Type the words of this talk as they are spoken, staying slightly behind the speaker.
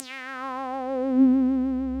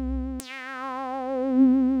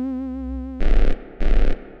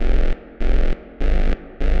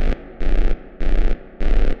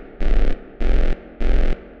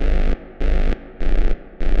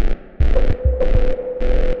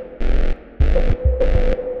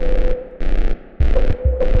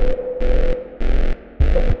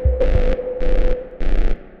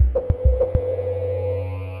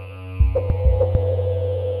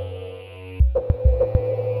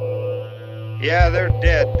Yeah, they're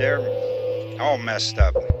dead. They're all messed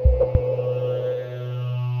up.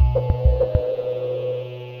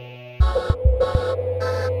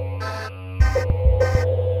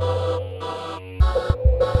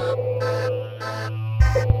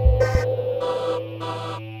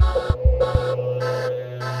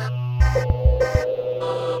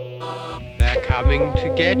 They're coming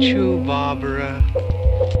to get you, Barbara.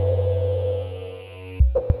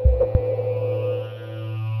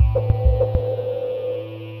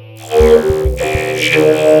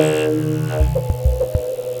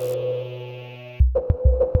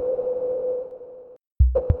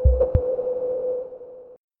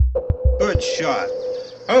 Good shot.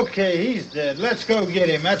 Okay, he's dead. Let's go get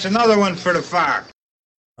him. That's another one for the fire.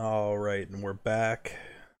 All right, and we're back.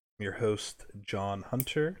 I'm your host, John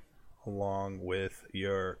Hunter, along with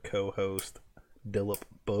your co-host, Dillip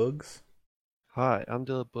Bugs. Hi, I'm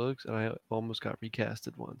Dylan Boogs, and I almost got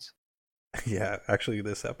recasted once. Yeah, actually,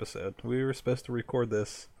 this episode. We were supposed to record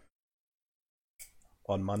this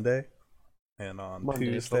on Monday and on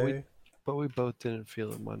Tuesday. But we both didn't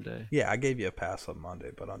feel it Monday. Yeah, I gave you a pass on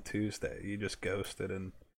Monday, but on Tuesday, you just ghosted,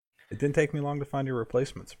 and it didn't take me long to find your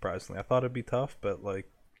replacement, surprisingly. I thought it'd be tough, but,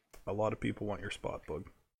 a lot of people want your spot, Bug.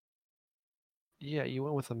 Yeah, you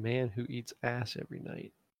went with a man who eats ass every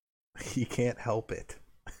night. He can't help it.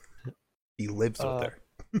 He lives with her.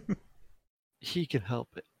 He can help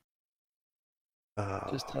it. Oh.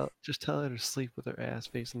 Just tell her to sleep with her ass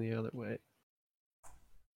facing the other way.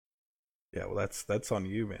 Yeah, well, that's on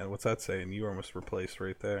you, man. What's that saying? You almost replaced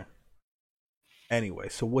right there. Anyway,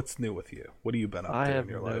 so what's new with you? What have you been up I to have in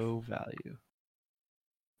your life? no value.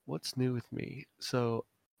 What's new with me? So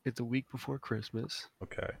it's a week before Christmas.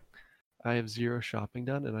 Okay. I have zero shopping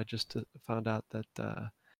done, and I just found out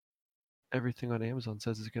that everything on Amazon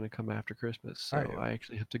says it's going to come after Christmas. So Alright. I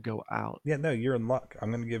actually have to go out. Yeah, no, you're in luck.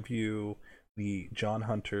 I'm going to give you the John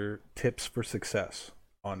Hunter tips for success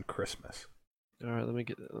on Christmas. All right, let me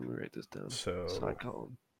write this down. So, Side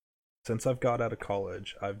column. since I've got out of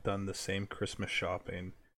college, I've done the same Christmas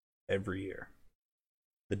shopping every year.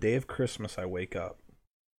 The day of Christmas, I wake up,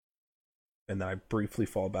 and then I briefly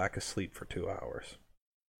fall back asleep for 2 hours.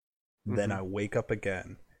 Then I wake up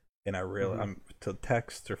again, and I realize I'm to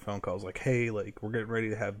text or phone calls like, hey, like, we're getting ready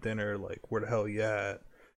to have dinner, like, where the hell you at?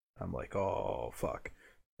 I'm like, oh, fuck.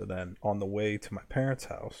 So then on the way to my parents'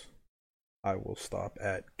 house, I will stop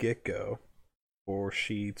at Get-Go or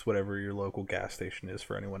Sheetz, whatever your local gas station is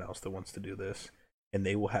for anyone else that wants to do this, and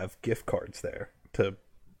they will have gift cards there to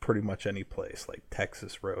pretty much any place, like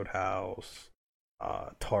Texas Roadhouse,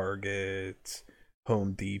 Target,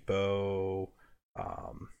 Home Depot,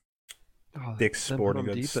 Dick's Sporting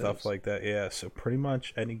Goods, stuff like that. Yeah, so pretty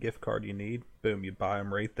much any gift card you need, boom, you buy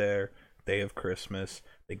them right there. Day of Christmas,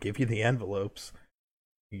 they give you the envelopes.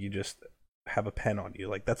 You just have a pen on you.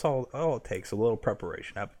 Like, that's all it takes, a little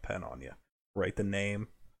preparation. Have a pen on you. Write the name.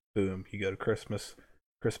 Boom, you go to Christmas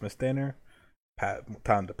dinner.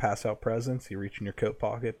 Time to pass out presents. You reach in your coat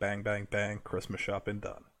pocket. Bang, bang, bang. Christmas shopping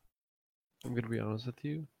done. I'm going to be honest with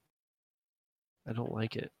you. I don't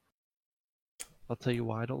like it. I'll tell you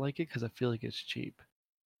why I don't like it, because I feel like it's cheap.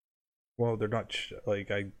 Well, they're not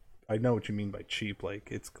I know what you mean by cheap. Like,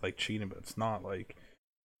 it's like cheating, but it's not. Like,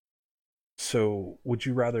 so would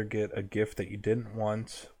you rather get a gift that you didn't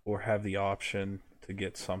want, or have the option to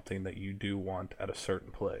get something that you do want at a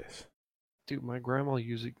certain place? Dude, my grandma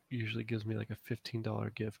usually gives me like a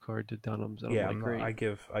 $15 gift card to Dunham's, and Yeah, I'm like, great. I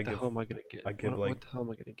give. What the hell am I gonna get? I give what the hell am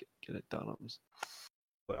I gonna get at Dunham's?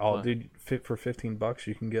 Oh, What? dude, for $15,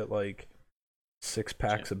 you can get like 6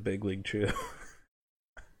 packs of Big League Chew.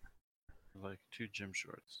 Like 2 gym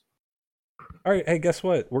shorts. All right, hey, guess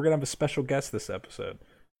what? We're gonna have a special guest this episode.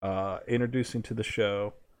 Introducing to the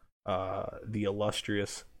show, the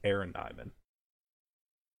illustrious Aaron Nyman.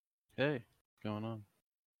 Hey, what's going on?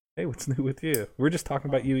 Hey, what's new with you? We were just talking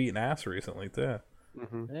about you eating ass recently too.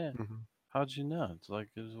 Yeah. How'd you know? It's like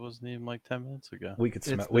it wasn't even like 10 minutes ago. We could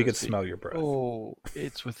smell. It's We no could secret. smell your breath. Oh,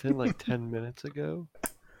 it's within like 10 minutes ago.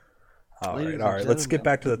 All Ladies right. and Let's get gentlemen,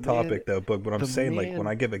 back to the the topic man- though, Boog. But I'm the saying, like, when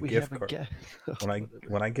I give a we gift have card, guest-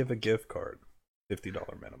 when I give a gift card,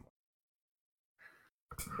 $50 minimum.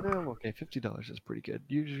 Okay, $50 is pretty good.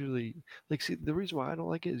 Usually, like, see, the reason why I don't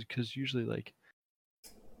like it is because usually, like,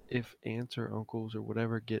 if aunts or uncles or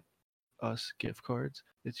whatever get us gift cards,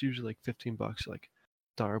 it's usually like $15, like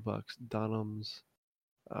Starbucks, Dunham's.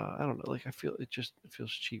 I don't know. Like, I feel it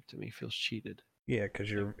feels cheap to me. It feels cheated. Yeah,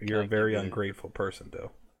 because you're Can a I very give you- ungrateful person,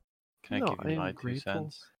 though. Can I No, give you I am my 2 grateful.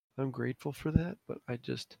 cents? I'm grateful for that, but I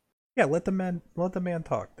just Yeah, let the man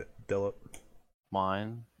talk, Dillip.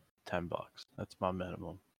 Mine, $10. That's my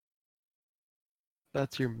minimum.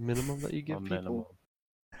 That's your minimum that you A give minimum. people?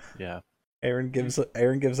 Yeah. Aaron gives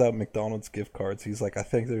out McDonald's gift cards. He's like, I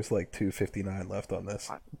think there's like $2.59 left on this.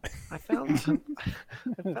 I found some.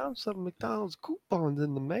 I found some McDonald's coupons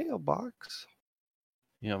in the mailbox.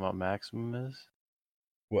 You know what my maximum is?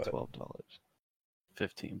 What? $12.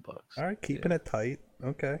 $15. All right, keeping it tight.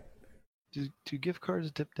 Okay. Do gift cards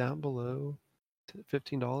dip down below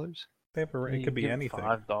 $15? They have a, Yeah, it you could be give anything.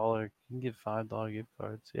 $5. You can give $5 gift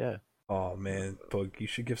cards. Yeah. Oh man, Bug, you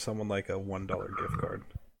should give someone like a $1 gift card.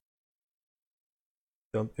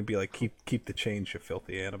 Don't it'd be like keep the change, you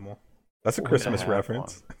filthy animal. That's a Well, Christmas I have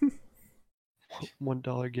reference.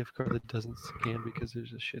 $1 gift card that doesn't scan because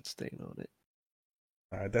there's a shit stain on it.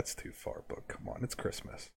 All right, that's too far, Bug. Come on, it's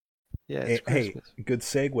Christmas. Yeah, it's Hey, Christmas. good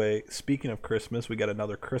segue. Speaking of Christmas, we got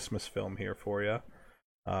another Christmas film here for you.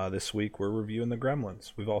 This week we're reviewing the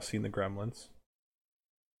Gremlins. We've all seen the Gremlins,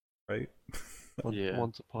 right? Yeah.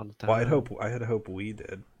 Once upon a time. Well, I had hoped we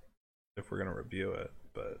did if we're gonna review it,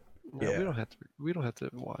 but No, yeah. we don't have to. We don't have to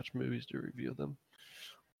watch movies to review them.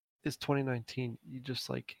 It's 2019. You just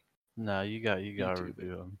like No, you gotta YouTube.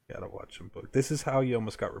 review them. Gotta watch them, Bug. This is how you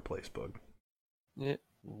almost got replaced, Bug. yeah.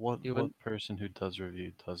 What You what wouldn't- person who does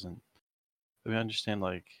review doesn't? I mean, I understand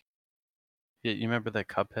like, yeah, you remember that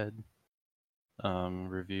Cuphead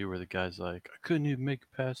review where the guy's like, I couldn't even make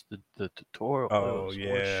it past the tutorial. It Oh was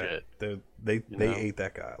yeah, horseshit." they You they know? ate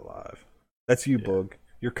that guy alive. That's you, Yeah. Bug.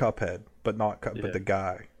 You're Cuphead, but not but Yeah. the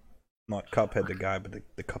guy, not Cuphead the guy, but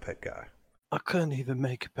the Cuphead guy. I couldn't even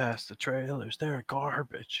make it past the trailers. They're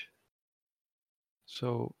garbage.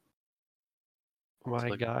 So, am It's I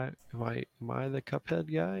like- guy? Am I the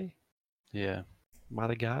Cuphead guy? Yeah, Am I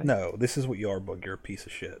the guy? No, this is what you are, Bug. You're a piece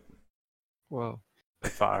of shit. Well, they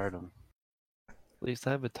fired him. at least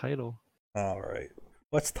I have a title. All right,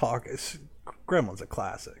 let's talk. Gremlin's a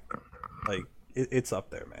classic. Like it's up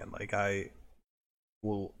there, man. Like I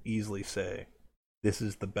will easily say this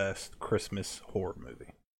is the best Christmas horror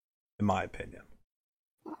movie, in my opinion.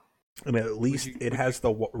 I mean, at least it has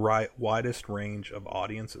the widest range of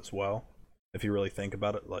audience as well. If you really think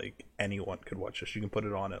about it, like anyone could watch this. You can put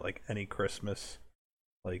it on at like any Christmas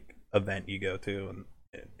like event you go to,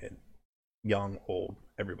 and young, old,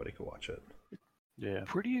 everybody could watch it. Yeah.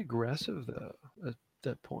 Pretty aggressive though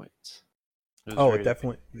at points. It was Oh, it rated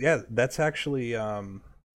definitely. Yeah, that's actually a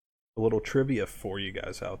little trivia for you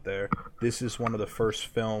guys out there. This is one of the first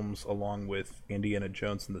films, along with Indiana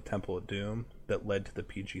Jones and the Temple of Doom, that led to the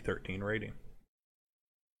PG-13 rating.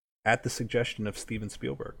 At the suggestion of Steven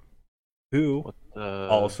Spielberg, who What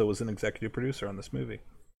also was an executive producer on this movie.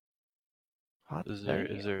 Hot is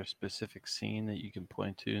damn. there a specific scene that you can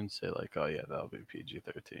point to and say like, oh yeah, that'll be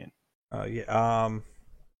PG-13? Yeah.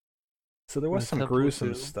 So there was The some Temple of gruesome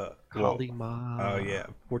Doom? stuff. Kalima. Oh yeah,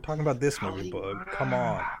 we're talking about this movie, Bug. Come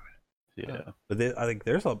on. Yeah. But I think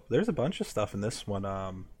there's a bunch of stuff in this one.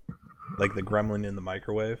 Like the gremlin in the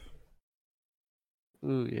microwave.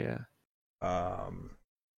 Ooh yeah.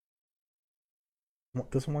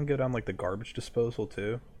 Doesn't one go down like the garbage disposal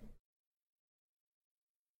too?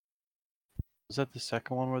 Was that the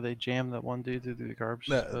second one where they jammed that one dude through the garbage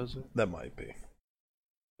That, disposal? that might be.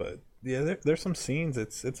 But yeah, there's some scenes.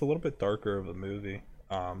 It's a little bit darker of a movie.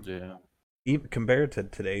 Yeah. Even compared to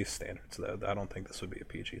today's standards, though, I don't think this would be a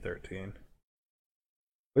PG-13.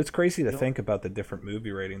 But it's crazy to think about the different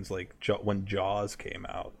movie ratings. Like when Jaws came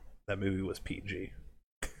out, that movie was PG.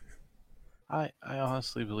 I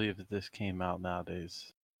honestly believe that this came out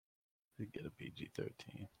nowadays, it'd get a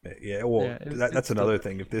PG-13. Yeah, well, Yeah, that's it's another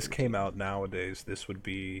still thing. If this came out nowadays, this would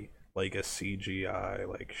be like a CGI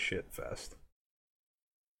like shit fest.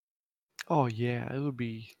 Oh yeah, it would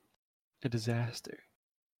be a disaster.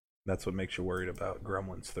 That's what makes you worried about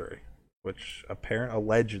Gremlins 3, which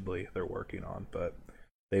allegedly they're working on, but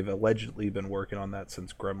they've allegedly been working on that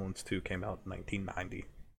since Gremlins 2 came out in 1990.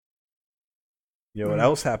 You know what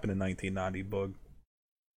else happened in 1990, Bug?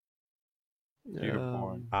 You were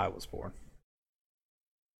born. I was born.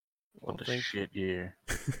 Well, What a thank- shit year.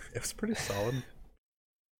 It was pretty solid.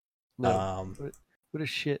 No, what a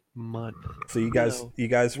shit month. So you No,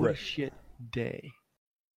 guys, What a shit day.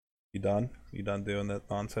 you done? You done doing that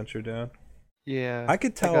nonsense you're doing? Yeah. I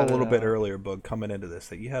could tell got a little it bit out. earlier, Bug, coming into this,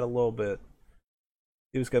 that you had a little bit.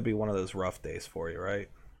 It was gonna be one of those rough days for you, right?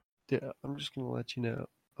 Yeah, I'm just gonna let you know.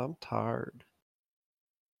 I'm tired.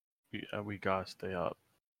 We gotta stay up.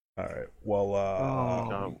 All right. Well,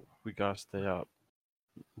 Oh. We gotta stay up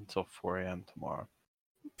until 4 a.m. tomorrow.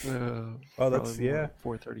 Oh, that's yeah.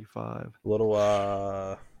 4:35. Little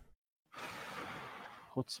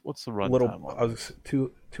What's the run little. time on I was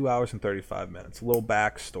 2 hours and 35 minutes. A little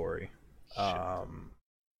backstory.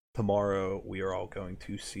 Shit. tomorrow we are all going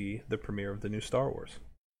to see the premiere of the new Star Wars.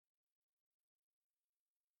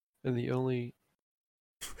 And the only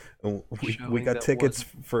And we showing got that tickets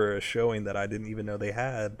wasn't- for a showing that I didn't even know they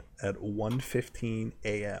had at 1:15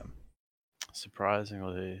 a.m.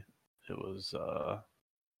 Surprisingly, it was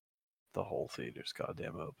the whole theater's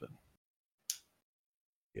goddamn open.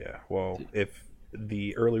 Yeah, well, if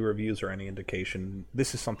the early reviews are any indication,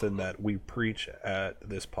 this is something that we preach at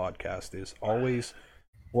this podcast: is always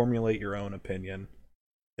formulate your own opinion,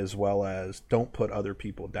 as well as don't put other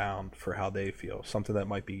people down for how they feel. Something that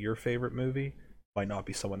might be your favorite movie might not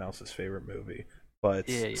be someone else's favorite movie. But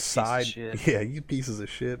Yeah, you piece of side, shit. yeah, you pieces of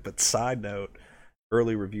shit. But side note,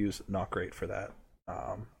 early reviews not great for that.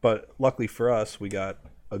 But luckily for us, we got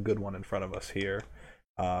a good one in front of us here.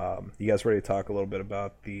 You guys ready to talk a little bit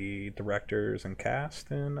about the directors and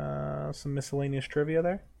cast and some miscellaneous trivia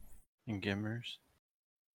there? And Gimmers.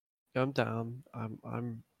 I'm down.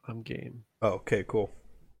 I'm game. Oh, okay, cool.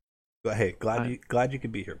 But hey, glad you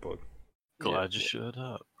could be here, Boog. Glad you showed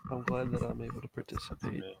up. I'm glad that I'm able to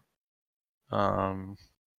participate. All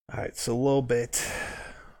right, so a little bit.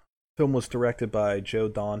 Film was directed by Joe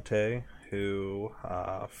Dante, who,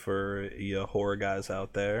 for you horror guys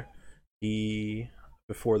out there, he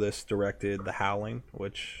before this directed The Howling,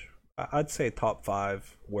 which I'd say top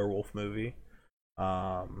 5 werewolf movie.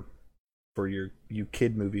 For you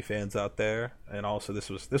kid movie fans out there, and also this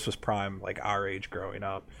was prime like our age growing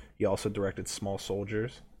up. He also directed Small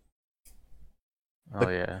Soldiers. Oh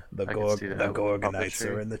yeah, The I can see that. Gorgonites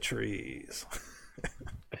are in the trees.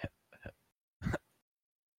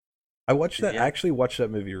 I actually watched that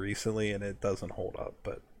movie recently, and it doesn't hold up.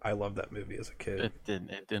 But I loved that movie as a kid. It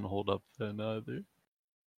didn't hold up then either.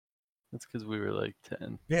 That's because we were like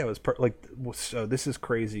 10. Yeah, it was so. This is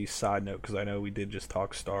crazy. Side note, because I know we did just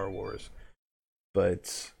talk Star Wars,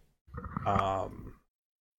 but I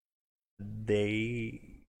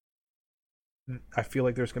feel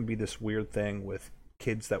like there's gonna be this weird thing with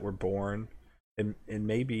kids that were born, and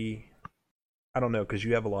maybe I don't know, because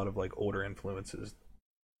you have a lot of like older influences,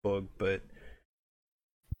 Boog, but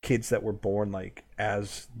kids that were born like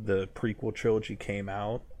as the prequel trilogy came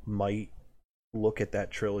out might look at that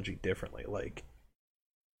trilogy differently. Like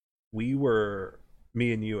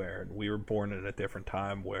me and you, Aaron, we were born at a different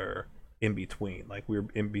time where in between, like we were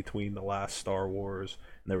in between the last Star Wars,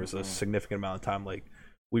 and there was a significant amount of time like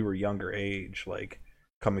we were younger age, like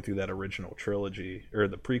coming through that original trilogy or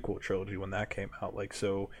the prequel trilogy when that came out. Like,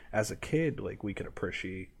 so as a kid, like we could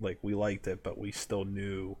appreciate, like we liked it, but we still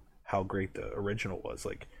knew how great the original was.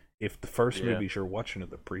 Like if the first movies you're watching are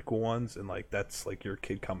the prequel ones, and like that's like your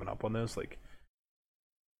kid coming up on those, like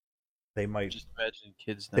they might just imagine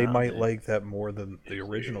kids now. They might like that more than the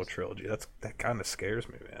original trilogy. That kind of scares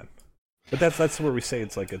me, man. But that's where we say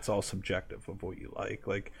it's all subjective of what you like.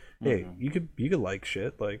 Like, hey, you could like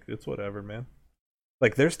shit, like it's whatever, man.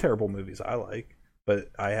 Like there's terrible movies I like, but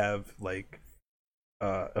I have like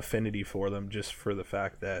affinity for them just for the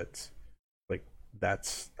fact that like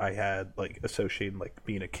I had like associated like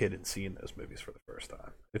being a kid and seeing those movies for the first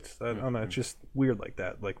time. It's I don't know, it's just weird like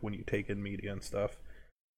that, like when you take in media and stuff.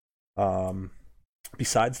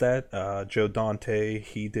 Besides that, Joe Dante,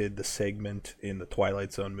 he did the segment in the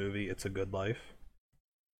Twilight Zone movie, It's a Good Life.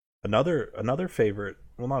 Another favorite,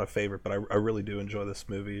 well, not a favorite, but I really do enjoy this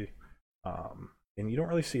movie. And you don't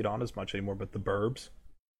really see it on as much anymore, but The Burbs.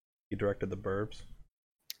 He directed The Burbs.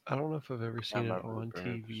 I don't know if I've ever seen it remember on The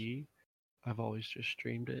Burbs. TV. I've always just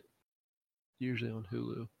streamed it, usually on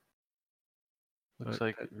Hulu. Looks But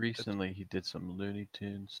like that- recently he did some Looney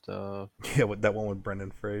Tune stuff. Yeah, with that one with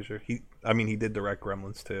Brendan Fraser. He did direct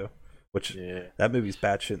Gremlins too, which Yeah, that movie's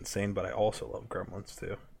batshit insane, but I also love Gremlins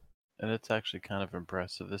too. and it's actually kind of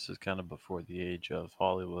impressive. This is kind of before the age of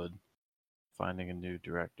Hollywood finding a new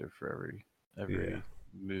director for every Yeah.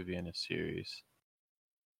 movie in a series.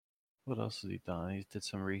 What else has he done? He did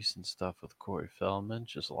some recent stuff with Corey Feldman.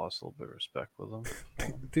 Just lost a little bit of respect with him.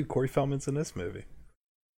 Dude, Corey Feldman's in this movie.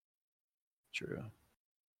 True.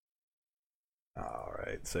 All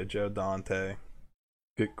right, so Joe Dante,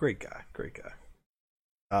 great guy.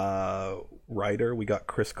 Writer, we got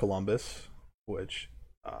Chris Columbus, which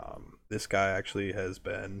this guy actually has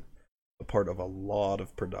been a part of a lot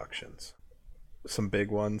of productions. Some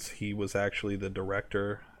big ones. He was actually the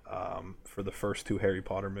director for the first 2 Harry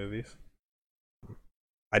Potter movies.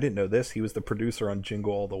 I didn't know this. He was the producer on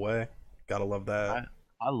Jingle All the Way. Gotta love that.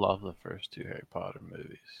 I love the first 2 Harry Potter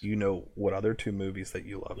movies. You know what other 2 movies that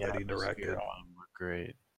you love The that he atmosphere directed? on them were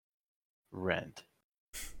great. Rent.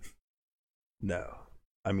 No.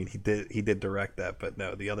 I mean, he did direct that, but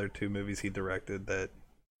no, the other 2 movies he directed that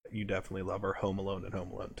you definitely love are Home Alone and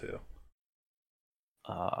Home Alone 2.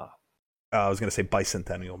 Uh, I was gonna say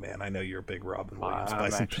Bicentennial Man. I know you're a big Robin Williams I'm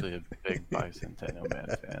Bicentennial. actually a big Bicentennial Man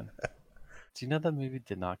fan. Do you know that movie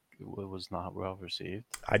was not well received?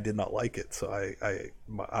 I did not like it, so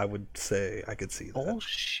I would say I could see that.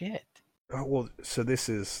 Bullshit. Oh, well, so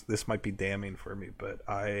this might be damning for me, but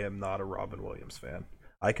I am not a Robin Williams fan.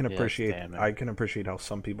 Yeah, it's damning. I can appreciate how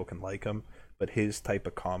some people can like him, but his type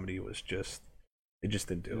of comedy was just it just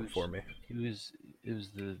didn't do it for me. It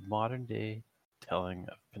was the modern day telling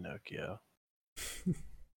of Pinocchio, and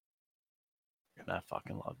I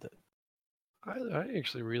fucking loved it. I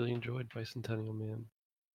actually really enjoyed Bicentennial Man.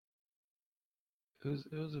 It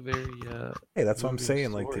was a very Hey, that's what I'm moving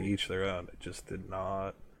saying. Like to story. each their own. It just did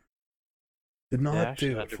not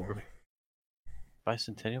actually do it for me.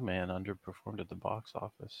 Bicentennial Man underperformed at the box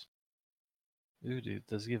office. Ooh, dude,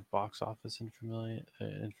 does it give box office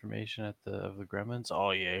information of the Gremlins?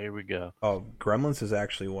 Oh yeah, here we go. Oh, Gremlins is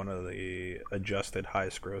actually one of the adjusted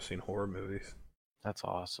highest grossing horror movies. That's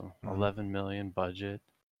awesome. Mhm. 11 million budget,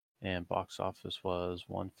 and box office was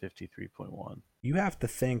 153.1. You have to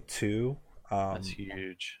think too. That's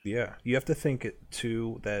huge. Yeah, you have to think it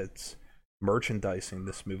too that merchandising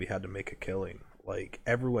this movie had to make a killing. Like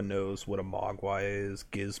everyone knows what a Mogwai is,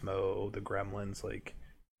 Gizmo, the Gremlins. Like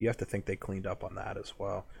you have to think they cleaned up on that as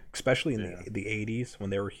well, especially in Yeah. the '80s when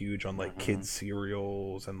they were huge on like Mhm. kids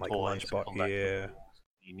cereals and like Toys, lunchbox. Yeah, collectibles,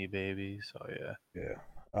 Beanie Babies. Oh yeah. yeah.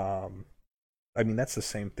 I mean that's the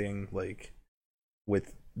same thing like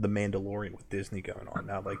with the Mandalorian with Disney going on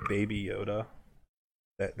now. Like Baby Yoda,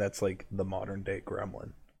 that's like the modern day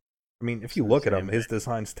Gremlin. I mean, if you look at him, his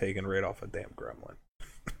design's taken right off a damn Gremlin.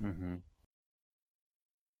 Mm-hmm.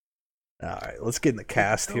 All right, let's get in the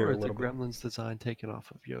cast here Or a is the little bit. Gremlins design taken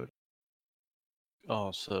off of Yoda?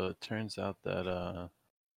 Oh, so it turns out that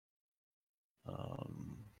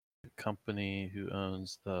the company who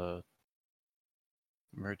owns the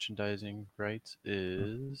merchandising rights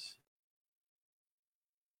is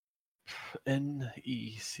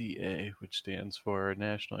NECA, which stands for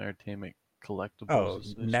National Entertainment Collectibles Oh,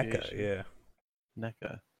 Association. NECA, yeah.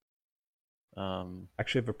 NECA.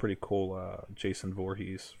 Actually have a pretty cool Jason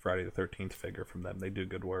Voorhees Friday the 13th figure from them. They do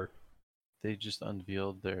good work. They just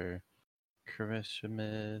unveiled their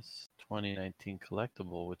Christmas 2019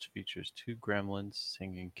 collectible, which features 2 gremlins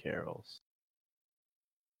singing carols.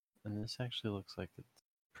 And this actually looks like it's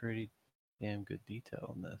pretty damn good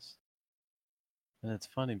detail in this. And it's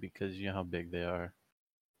funny because you know how big they are.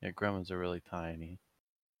 Yeah, gremlins are really tiny.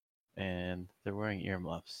 And they're wearing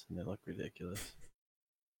earmuffs and they look ridiculous.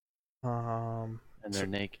 And they're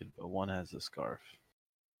naked, but one has a scarf.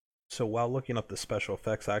 So while looking up the special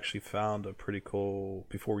effects, I actually found a pretty cool,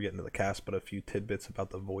 before we get into the cast, but a few tidbits about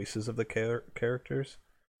the voices of the characters.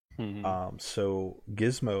 So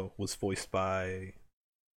Gizmo was voiced by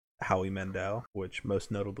Howie Mandel, which most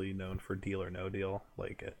notably known for Deal or No Deal,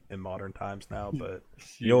 like in modern times now. But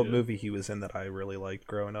you know what movie he was in that I really liked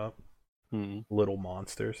growing up? Little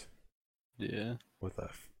Monsters. Yeah. With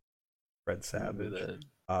Fred Savage.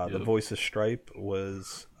 Yep. The voice of Stripe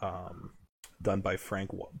was done by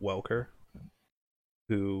Frank Welker,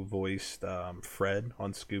 who voiced Fred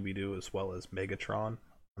on Scooby-Doo as well as Megatron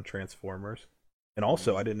on Transformers. And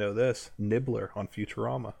also, I didn't know this, Nibbler on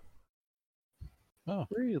Futurama. Oh,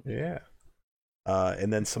 really? Yeah.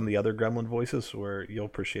 And then some of the other Gremlin voices were, you'll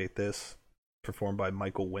appreciate this, performed by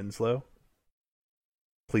Michael Winslow,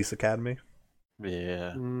 Police Academy.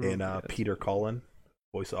 Yeah. And Peter Cullen,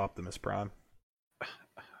 voice of Optimus Prime.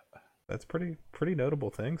 That's pretty notable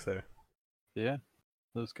things there. Yeah.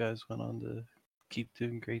 Those guys went on to keep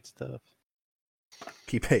doing great stuff.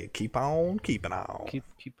 Keep on keeping on.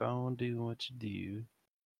 Keep on doing what you do.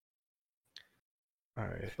 All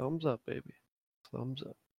right. Thumbs up, baby. Thumbs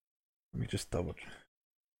up. Let me just double check.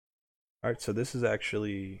 All right, so this is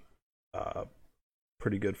actually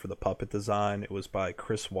pretty good for the puppet design. It was by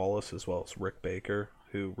Chris Wallace as well as Rick Baker,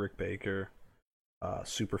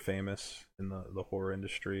 super famous in the horror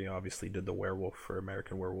industry. Obviously did the werewolf for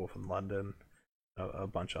American Werewolf in London, a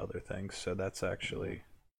bunch of other things. So that's actually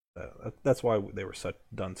that's why they were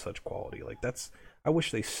done such quality. Like I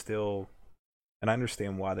wish they still, and I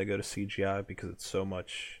understand why they go to CGI because it's so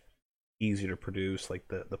much easier to produce. Like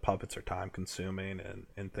the puppets are time consuming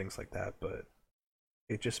and things like that, but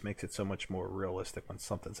it just makes it so much more realistic when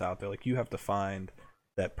something's out there. Like you have to find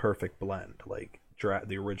that perfect blend, like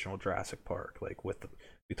the original Jurassic Park, like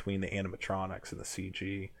between the animatronics and the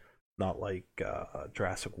CG, not like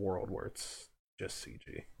Jurassic World where it's just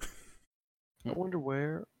CG. I wonder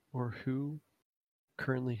where or who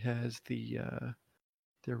currently has the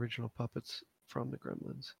original puppets from the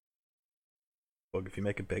Gremlins. Look, if you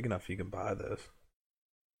make it big enough, you can buy this.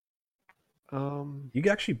 You can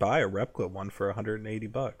actually buy a replica one for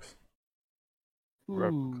 $180.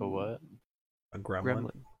 Replica ooh, what? A Gremlin.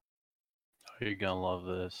 Gremlin. Oh, you're gonna love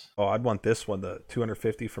this. Oh, I'd want this one, the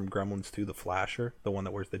 250 from Gremlins 2, the Flasher, the one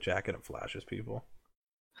that wears the jacket and flashes people.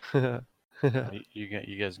 You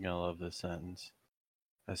guys are gonna love this sentence.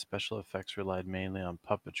 As special effects relied mainly on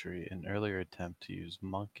puppetry, an earlier attempt to use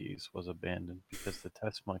monkeys was abandoned because the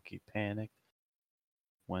test monkey panicked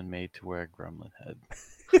when made to wear a gremlin head.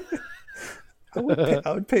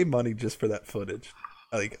 I would pay money just for that footage.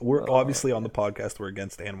 Like, we're Oh, obviously on the podcast, we're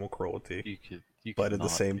against animal cruelty, You but could at the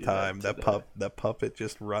not same do time, that that puppet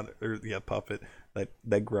just run, or yeah, puppet, that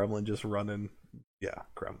gremlin just running, yeah,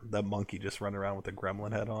 gremlin, that monkey just running around with a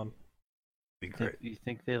gremlin head on, be great. You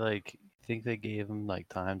think they gave him like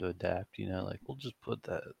time to adapt? You know, like we'll just put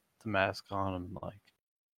the mask on him, like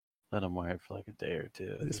let him wear it for like a day or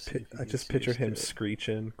two. I just picture him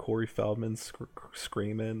screeching, Corey Feldman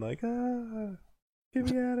screaming like, "Ah, get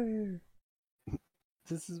me out of here!"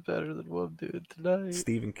 This is better than what I'm doing tonight.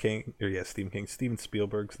 Steven Steven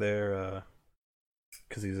Spielberg's there,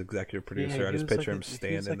 because he's executive producer. I just picture him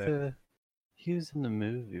standing there. He was in the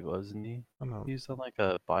movie, wasn't he? I don't know. He was on like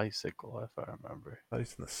a bicycle, if I remember. I thought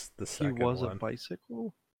he's in the He second was one. a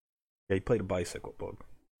bicycle? Yeah, he played a bicycle bug.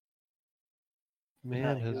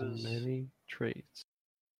 Man he has was- many traits.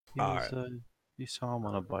 You saw him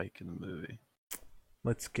on a bike in the movie.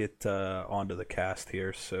 Let's get onto the cast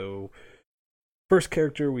here. So, first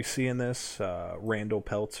character we see in this, Randall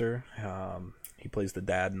Peltzer. He plays the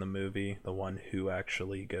dad in the movie, the one who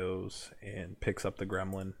actually goes and picks up the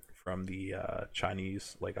gremlin from the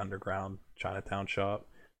Chinese, like, underground Chinatown shop.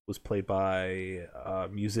 Was played by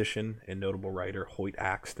musician and notable writer Hoyt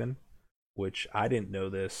Axton, which I didn't know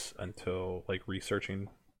this until like researching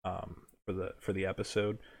for the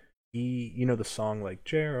episode. You know the song like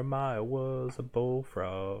Jeremiah was a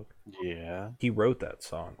bullfrog. Yeah. He wrote that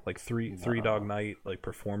song. Like Three Dog Wow. Night like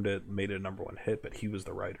performed it, made it a #1 hit, but he was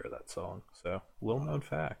the writer of that song. So, little known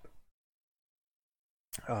fact.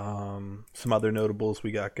 Some other notables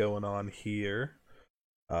we got going on here.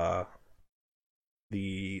 The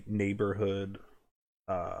neighborhood,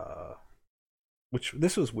 which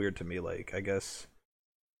this was weird to me. Like, I guess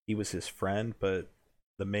he was his friend, but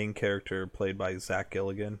the main character played by Zach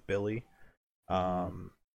Gilligan, Billy,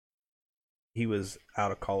 he was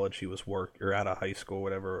out of college. He was out of high school,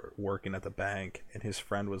 whatever, working at the bank, and his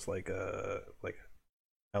friend was like a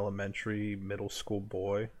elementary, middle school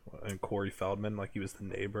boy, and Corey Feldman, like he was the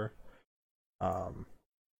neighbor.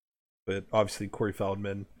 But obviously Corey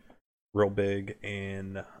Feldman, real big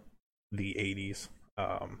in the 80s.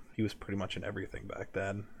 He was pretty much in everything back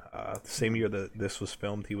then. The same year that this was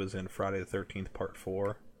filmed, he was in Friday the 13th Part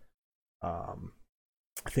 4. I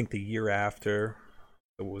think the year after,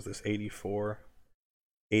 what was this, 84?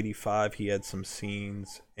 85, he had some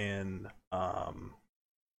scenes in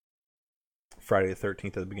Friday the 13th,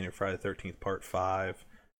 at the beginning of Friday the 13th Part 5,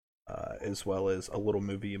 as well as a little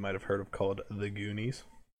movie you might have heard of called The Goonies.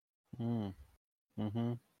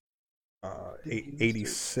 Mm-hmm.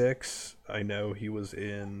 86, I know he was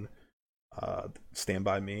in Stand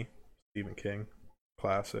By Me, Stephen King,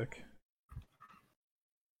 classic.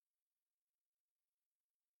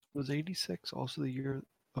 Was 86 also the year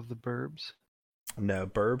of the Burbs? No,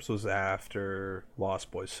 Burbs was after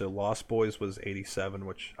Lost Boys. So Lost Boys was 87,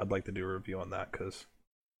 which I'd like to do a review on that because,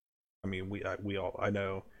 I mean, we all, I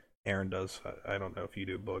know Aaron does. I don't know if you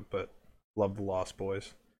do, Boog, but love the Lost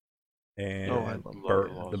Boys. And I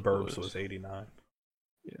love the Burbs Boys. was 89.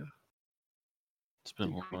 Yeah. It's been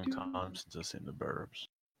a Think we long do- time since I've seen the Burbs.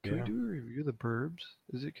 Can Yeah. we do a review of the Burbs?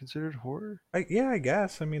 Is it considered horror? Yeah, I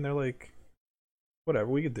guess. I mean, they're like, whatever.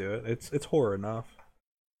 We could do it. It's horror enough.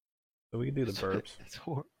 So we could do the Burbs.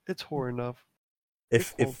 It's horror enough.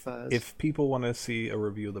 If It's hold fast. if people want to see a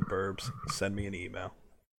review of the Burbs, send me an email.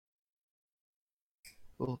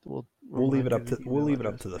 We'll Leave it remind up you to the we'll email leave it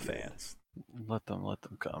up address to the at end. fans. Let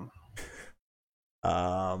them come.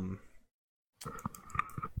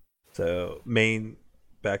 So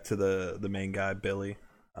back to the main guy, Billy.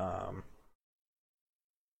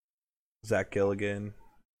 Zach Gilligan.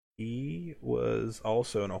 He was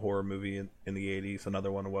also in a horror movie in the 80s.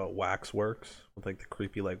 Another one, Waxworks, with like the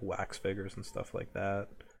creepy like wax figures and stuff like that.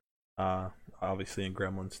 Obviously in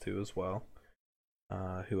Gremlins 2 as well.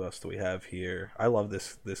 Who else do we have here? I love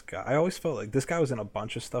this guy. I always felt like this guy was in a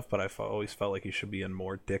bunch of stuff, but I always felt like he should be in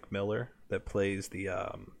more. Dick Miller, that plays the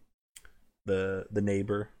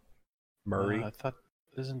neighbor, Murray. I thought,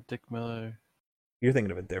 isn't Dick Miller? You're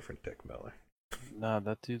thinking of a different Dick Miller. Nah,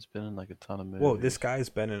 that dude's been in like a ton of movies. Whoa, this guy's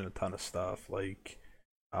been in a ton of stuff. Like,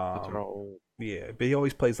 But they're all Yeah, but he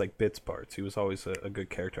always plays like bits parts. He was always a good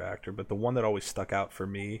character actor. But the one that always stuck out for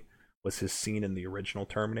me was his scene in the original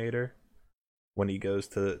Terminator when he goes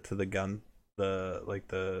to the gun,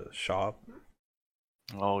 the shop.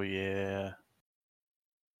 Oh yeah.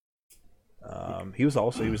 He was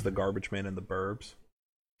the garbage man in the Burbs.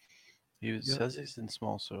 Says he's in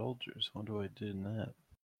Small Soldiers. I wonder what he did in that.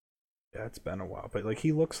 Yeah, it's been a while, but like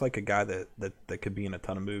he looks like a guy that could be in a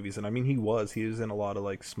ton of movies, and I mean he was in a lot of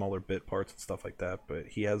like smaller bit parts and stuff like that, but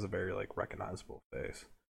he has a very like recognizable face.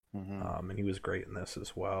 Mm-hmm. And he was great in this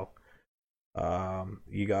as well.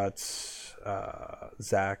 You got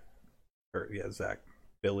Zach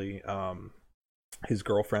Billy, his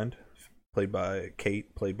girlfriend, played by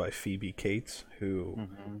Phoebe Cates, who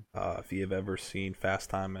if you have ever seen Fast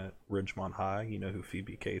Time at Ridgemont High, you know who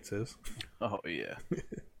Phoebe Cates is. Oh yeah.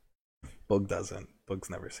 Boog doesn't. Boog's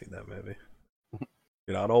never seen that movie.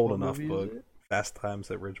 You're not old What enough, movie is Boog. it? Fast Times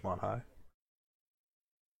at Ridgemont High.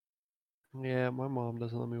 Yeah, my mom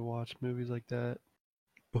doesn't let me watch movies like that.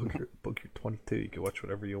 Boog, you're 22. You can watch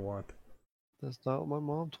whatever you want. That's not what my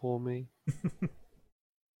mom told me.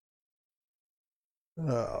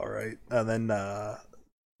 All right, and then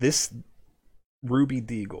this Ruby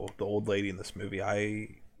Deagle, the old lady in this movie, I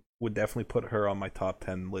would definitely put her on my top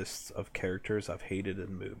 10 lists of characters I've hated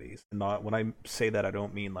in movies. Not when I say that, I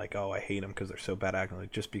don't mean like, oh, I hate them because they're so bad acting,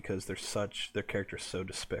 like just because their character's so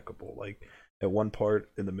despicable. Like at one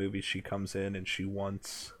part in the movie, she comes in and she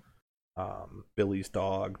wants Billy's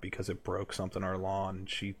dog because it broke something on her lawn, and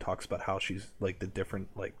she talks about how she's like the different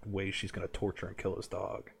like ways she's gonna torture and kill his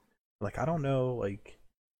dog. Like I don't know, like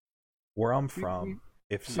where I'm from,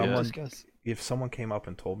 if someone came up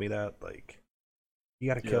and told me that, like you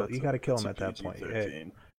gotta kill him at that point. Hey,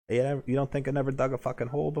 you don't think I never dug a fucking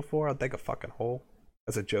hole before? I'll dig a fucking hole.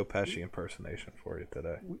 That's a Joe Pesci impersonation for you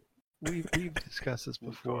today. We've discussed this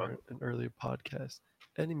before in earlier podcasts.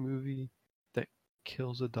 Any movie that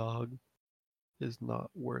kills a dog is not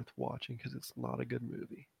worth watching because it's not a good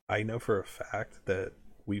movie. I know for a fact that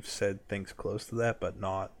we've said things close to that, but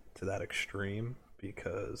not to that extreme,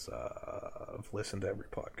 because I've listened to every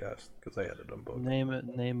podcast because I edited them both.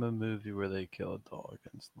 Name a movie where they kill a dog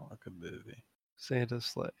and it's not a good movie. Santa's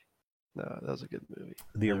Sleigh. No, that was a good movie.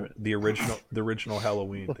 The original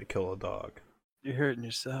Halloween, they kill a dog. You're hurting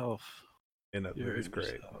yourself. And that movie's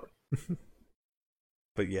great.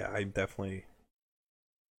 But yeah, I definitely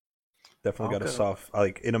got a soft,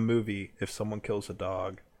 like in a movie, if someone kills a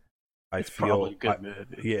dog, I feel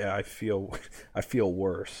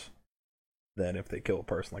worse than if they kill a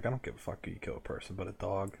person. Like I don't give a fuck if you kill a person, but a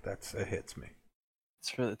dog, it hits me.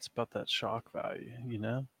 It's about that shock value, you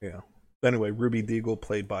know? Yeah. Anyway, Ruby Deagle,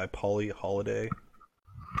 played by Polly Holiday,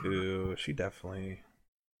 who she definitely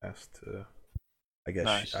has to. I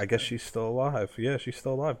guess she's still alive. Yeah, she's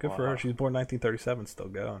still alive. Good for her. She's born 1937, still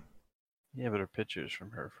going. Yeah, but her picture's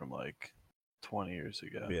from her from like 20 years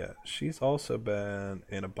ago. Yeah, she's also been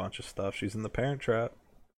in a bunch of stuff. She's in The Parent Trap.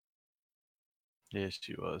 Yes,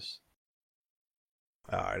 she was.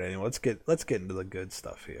 All right, anyway, let's get into the good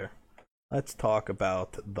stuff here. Let's talk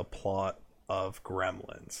about the plot of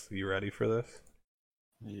Gremlins. You ready for this?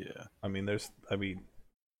 Yeah. I mean, there's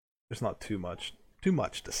not too much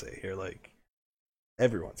to say here. Like,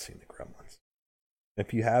 everyone's seen the Gremlins.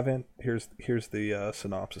 If you haven't, here's the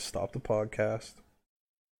synopsis. Stop the podcast.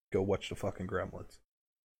 Go watch the fucking Gremlins.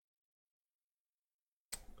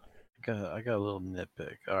 I got a little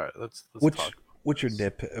nitpick. All right, let's talk. What's your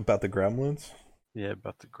nitpick about the Gremlins? Yeah,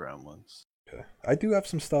 about the Gremlins. Okay. I do have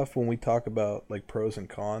some stuff when we talk about like pros and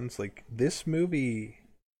cons. Like this movie,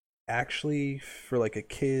 actually, for like a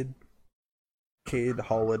kid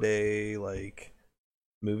holiday like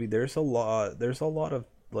movie, there's a lot of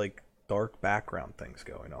like dark background things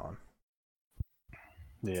going on.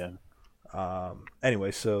 Yeah.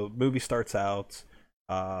 Anyway, so movie starts out,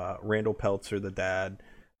 Randall Peltzer, the dad,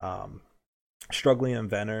 struggling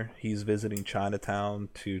inventor. He's visiting Chinatown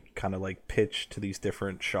to kind of like pitch to these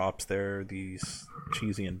different shops there these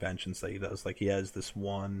cheesy inventions that he does. Like he has this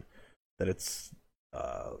one that it's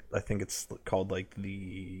I think it's called like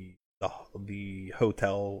the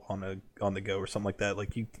hotel on the go or something like that.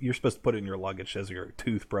 Like you're supposed to put it in your luggage as your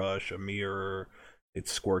toothbrush, a mirror. It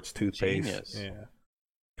squirts toothpaste. Genius. Yeah,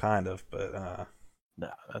 kind of, but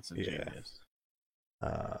nah, that's a genius.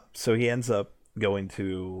 So he ends up going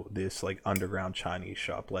to this like underground Chinese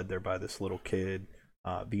shop led there by this little kid.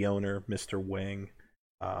 The owner, Mr. Wing,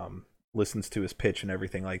 listens to his pitch and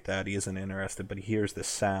everything like that. He isn't interested, but he hears this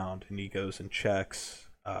sound and he goes and checks.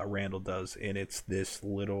 Randall does, and it's this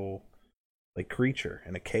little like creature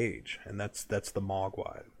in a cage, and that's the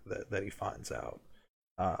Mogwai that he finds out.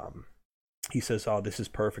 he says, "Oh, this is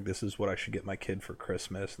perfect. This is what I should get my kid for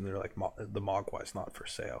Christmas." And they're like, "The Mogwai's not for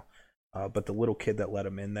sale." But the little kid that let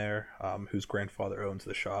him in there, whose grandfather owns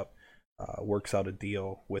the shop, works out a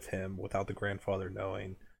deal with him without the grandfather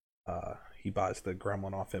knowing. He buys the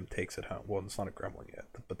gremlin off him, takes it home. Well, it's not a gremlin yet,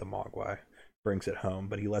 but the Mogwai brings it home.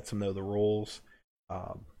 But he lets him know the rules.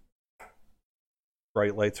 Um,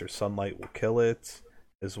 Bright lights or sunlight will kill it,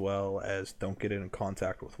 as well as don't get it in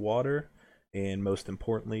contact with water, and most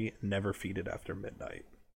importantly, never feed it after midnight.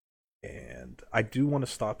 And I do want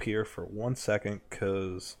to stop here for 1 second,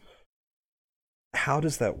 because how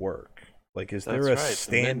does that work? Like, is there That's a right,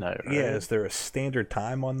 to midnight, Yeah, right? is there a standard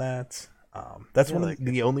time on that? That's Yeah, one of like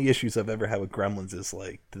the only issues I've ever had with Gremlins is,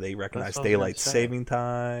 like, do they recognize that's what I was gonna daylight say. saving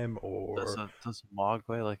time, or Does a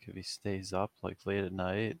Mogwai, like, if he stays up like late at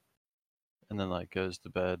night and then like goes to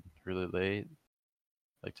bed really late,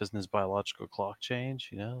 like doesn't his biological clock change?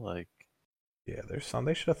 Like yeah, there's some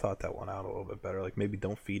they should have thought that one out a little bit better. Like, maybe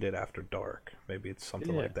don't feed it after dark. Maybe it's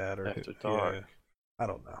something yeah, like that, or after yeah, dark. I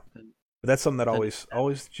don't know. And But that's something that then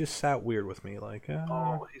always just sat weird with me. Like,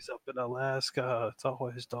 oh, he's up in Alaska. It's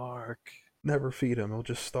always dark. never feed him; he'll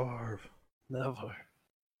just starve. Never.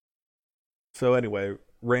 So anyway,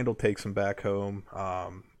 Randall takes him back home.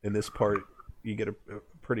 In this part, you get a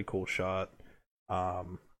pretty cool shot.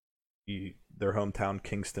 Um, their hometown,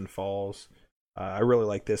 Kingston Falls. I really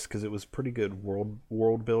like this because it was pretty good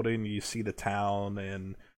world building. You see the town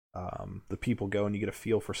and the people go, and you get a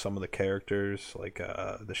feel for some of the characters, like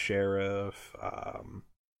the sheriff.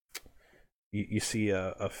 You see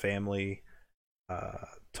a family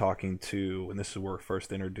talking to, and this is where we're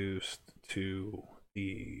first introduced to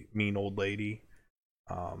the mean old lady.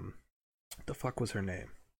 What the fuck was her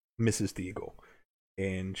name? Mrs. Deagle.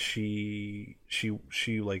 And she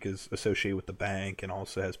like is associated with the bank, and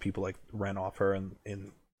also has people like rent off her. And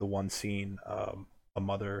in the one scene, a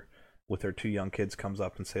mother with her two young kids comes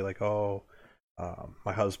up and say like, "Oh,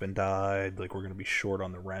 my husband died. Like, we're gonna be short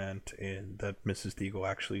on the rent," and that Mrs. Deagle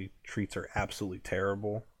actually treats her absolutely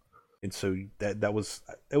terrible. And so that was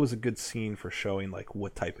a good scene for showing like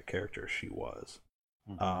what type of character she was.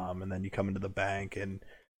 Hmm. And then you come into the bank, and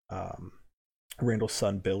um, Randall's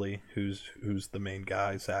son Billy, who's the main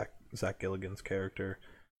guy, Zach Gilligan's character,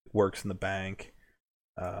 works in the bank.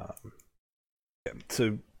 Um,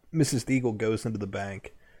 so Mrs. Deagle goes into the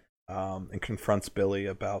bank and confronts Billy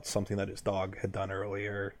about something that his dog had done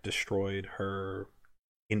earlier, destroyed her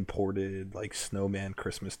imported like snowman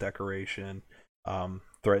Christmas decoration.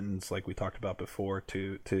 Threatens, like we talked about before,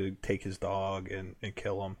 to take his dog and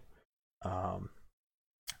kill him. Um,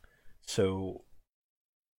 so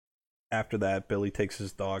after that, Billy takes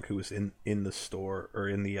his dog, who was in the store or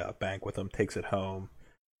in the bank with him, takes it home.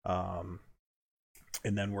 Um,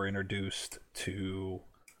 and then we're introduced to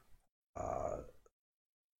uh,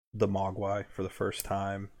 the Mogwai for the first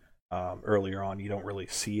time. Earlier on, you don't really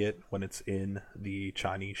see it when it's in the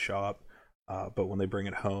Chinese shop, but when they bring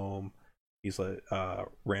it home, he's like,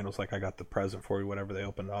 Randall's like, "I got the present for you," whatever. They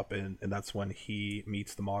open it up, and that's when he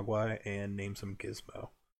meets the Mogwai and names him Gizmo,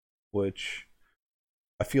 which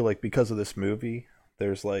I feel like because of this movie,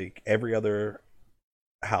 there's like every other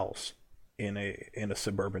house in a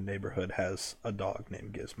suburban neighborhood has a dog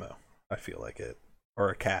named Gizmo. I feel like it, or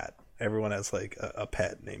a cat. Everyone has like a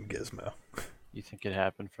pet named Gizmo. You think it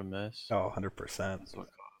happened from this? Oh, 100%. That's what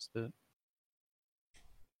caused it.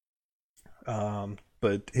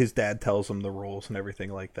 But his dad tells him the rules and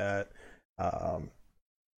everything like that. Um,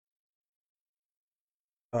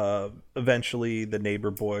 Eventually, the neighbor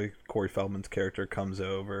boy, Corey Feldman's character, comes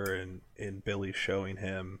over, and Billy's showing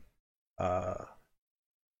him uh,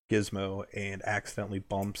 Gizmo, and accidentally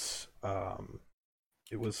bumps.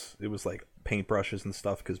 It was like paintbrushes and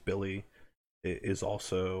stuff, because Billy is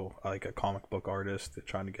also like a comic book artist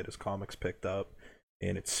trying to get his comics picked up,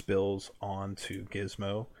 and it spills onto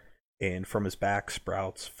Gizmo, and from his back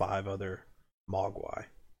sprouts 5 other Mogwai.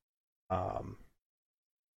 Um,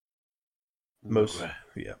 most Mogwai.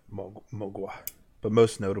 Yeah, Mogwai. But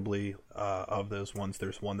most notably, of those ones,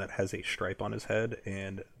 there's one that has a stripe on his head,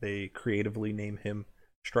 and they creatively name him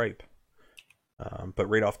Stripe. But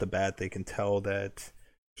right off the bat, they can tell that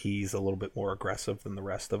he's a little bit more aggressive than the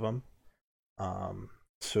rest of them.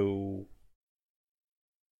 So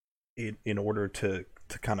in order to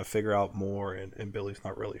kind of figure out more, and Billy's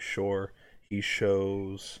not really sure, he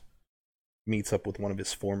meets up with one of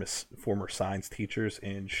his former science teachers,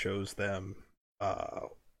 and shows them uh,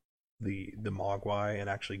 the Mogwai, and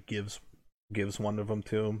actually gives one of them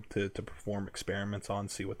to him to perform experiments on,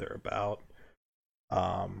 see what they're about.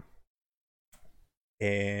 Um,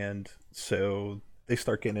 and so they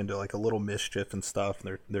start getting into like a little mischief and stuff,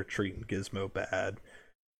 and they're treating Gizmo bad.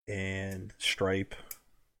 and Stripe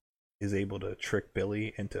is able to trick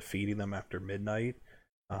Billy into feeding them after midnight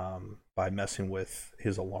by messing with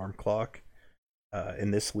his alarm clock.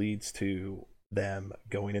 And this leads to them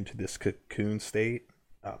going into this cocoon state.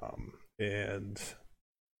 And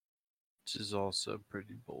Which is also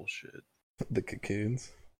pretty bullshit. the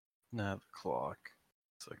cocoons. Not the clock.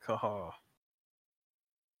 It's like, haha.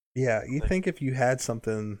 Yeah, you think if you had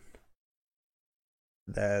something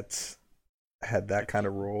that had that kind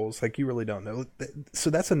of rules, like you really don't know. So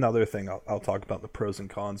that's another thing I'll talk about, the pros and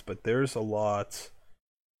cons, but there's a lot.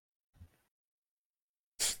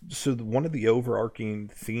 So one of the overarching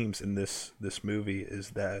themes in this movie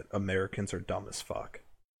is that Americans are dumb as fuck.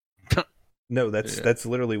 No, that's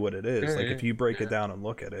literally what it is. Like if you break it down and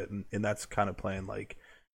look at it, and that's kind of playing like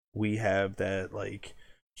we have that like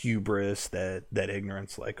hubris, that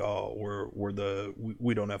ignorance, like, oh,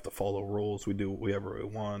 we don't have to follow rules, we do whatever we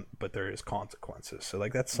want, but there is consequences. So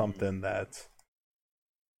like that's something that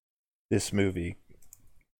this movie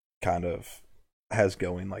kind of has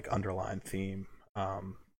going, like underlying theme.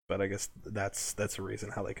 But I guess that's a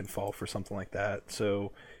reason how they can fall for something like that.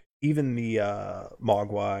 So even the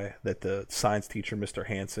Mogwai that the science teacher, Mr.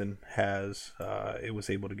 Hansen, has, it was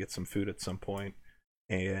able to get some food at some point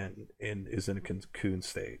and is in a cocoon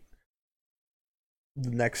state.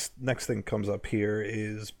 The next thing comes up here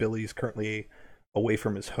is Billy's currently away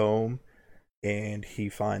from his home, and he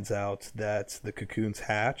finds out that the cocoons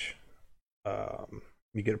hatch.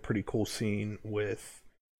 You get a pretty cool scene with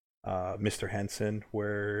Mr. Henson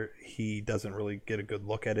where he doesn't really get a good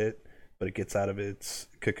look at it, but it gets out of its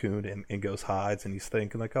cocoon and goes hides, and he's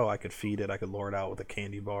thinking like, oh, I could feed it, I could lure it out with a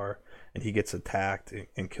candy bar, and he gets attacked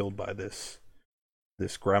and killed by this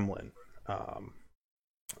gremlin.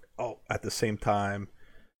 At the same time,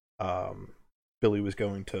 Billy was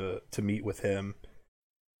going to meet with him,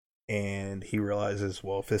 and he realizes,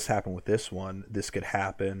 well, if this happened with this one, this could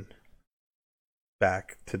happen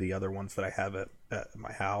back to the other ones that I have at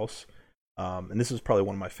my house. And this is probably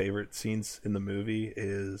one of my favorite scenes in the movie,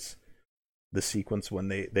 is the sequence when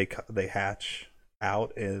they hatch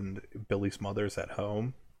out and Billy's mother's at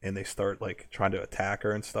home and they start like trying to attack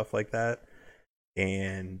her and stuff like that.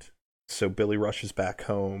 And so Billy rushes back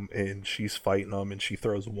home and she's fighting them, and she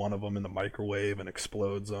throws one of them in the microwave and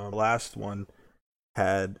explodes them. The last one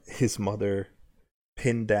had his mother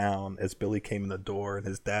pinned down as Billy came in the door, and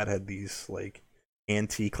his dad had these like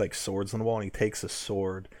antique like swords on the wall, and he takes a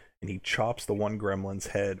sword and he chops the one gremlin's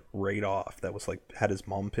head right off that was like had his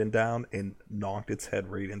mom pinned down, and knocked its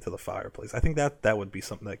head right into the fireplace. I think that would be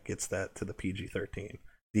something that gets that to the PG-13,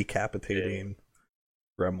 decapitating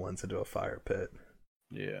gremlins into a fire pit.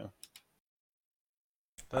 Yeah,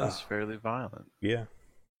 that's fairly violent. Yeah.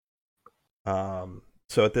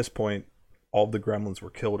 So at this point, all the gremlins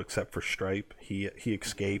were killed except for Stripe. He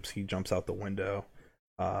escapes. He jumps out the window.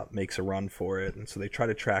 Makes a run for it, and so they try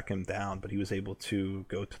to track him down, but he was able to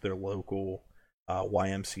go to their local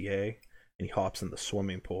YMCA, and he hops in the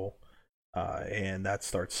swimming pool, and that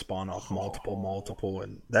starts spawn off multiple,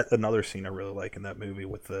 and that another scene I really like in that movie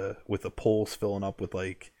with the pools filling up with,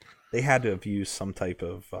 like, they had to have used some type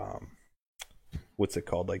of what's it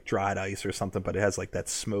called, like dried ice or something, but it has like that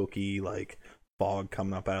smoky like fog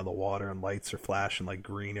coming up out of the water, and lights are flashing like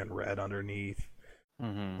green and red underneath.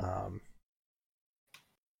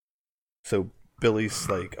 So Billy's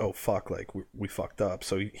like, oh fuck, like we fucked up.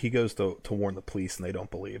 So he goes to warn the police, and they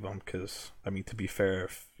don't believe him, because I mean, to be fair,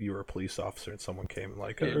 if you were a police officer and someone came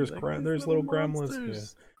like, oh, there's little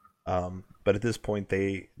gremlins. Yeah. But at this point,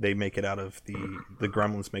 they make it out of the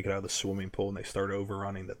gremlins make it out of the swimming pool, and they start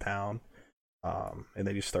overrunning the town. And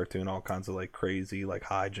they just start doing all kinds of like crazy like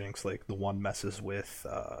hijinks. Like the one messes with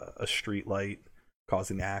a street light,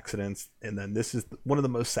 causing accidents. And then this is one of the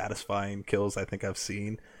most satisfying kills I think I've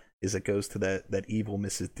seen. Is it goes to that evil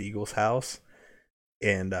Mrs. Deagle's house,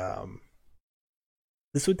 and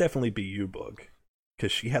this would definitely be you, Boog,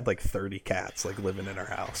 because she had like 30 cats like living in her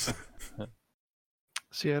house.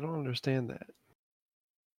 See, I don't understand that.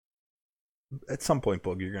 At some point,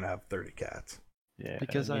 Boog, you're gonna have 30 cats. Yeah,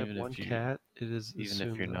 because I have one cat, it is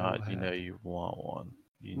even if you're not, you know you want one.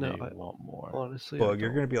 You know you want more. Honestly, Boog,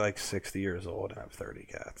 you're gonna be like 60 years old and have 30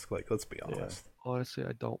 cats. Like, let's be honest. Yeah. Honestly,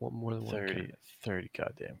 I don't want more than 30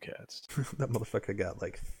 goddamn cats. That motherfucker got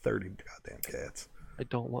like 30 goddamn cats. I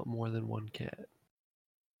don't want more than one cat.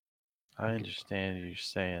 I understand you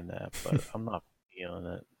saying that, but I'm not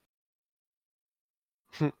feeling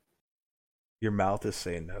it. Your mouth is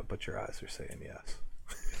saying no, but your eyes are saying yes.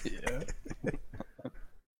 Yeah.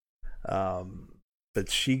 but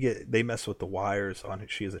they mess with the wires on it.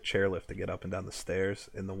 She has a chairlift to get up and down the stairs,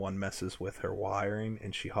 and the one messes with her wiring,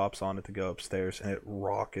 and she hops on it to go upstairs, and it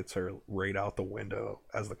rockets her right out the window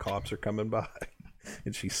as the cops are coming by,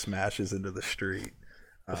 and she smashes into the street.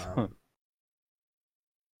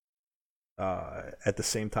 At the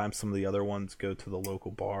same time, some of the other ones go to the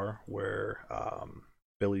local bar where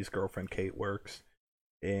Billy's girlfriend Kate works.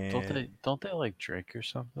 And don't they like drink or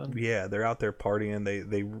something? yeah, they're out there partying.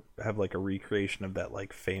 They have like a recreation of that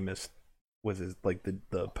like famous was it like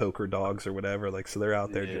the poker dogs or whatever. Like so they're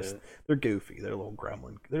out there just they're goofy. They're little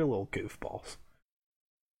gremlin. They're little goofballs.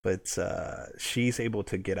 But she's able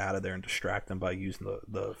to get out of there and distract them by using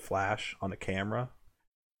the flash on the camera.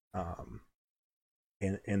 And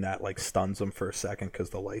that like stuns them for a second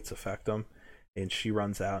because the lights affect them. And she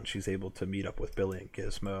runs out and she's able to meet up with Billy and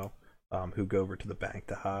Gizmo. Who go over to the bank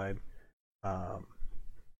to hide.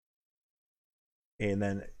 And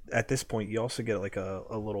then at this point, you also get like a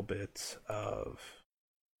little bit of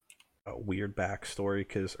a weird backstory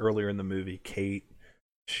because earlier in the movie, Kate,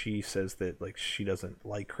 she says that like she doesn't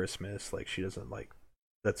like Christmas, like she doesn't like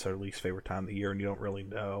that's her least favorite time of the year, and you don't really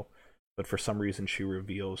know. But for some reason, she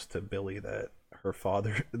reveals to Billy that her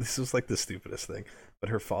father. This was like the stupidest thing, but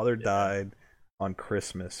her father died on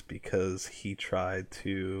Christmas because he tried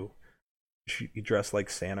to. He dressed like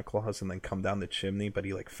Santa Claus and then come down the chimney, but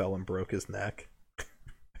he like fell and broke his neck.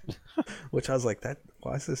 Which I was like, that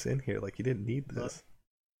why is this in here? Like you didn't need this.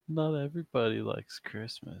 Not everybody likes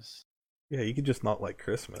Christmas. Yeah, you could just not like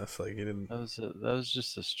Christmas. Like you didn't. That was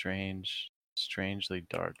just a strangely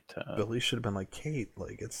dark tone. Billy should have been like, Kate,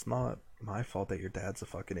 like it's not my fault that your dad's a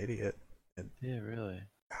fucking idiot. And yeah, really.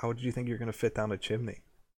 How did you think you're gonna fit down a chimney?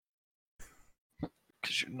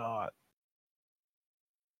 Because you're not.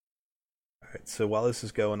 Alright, so while this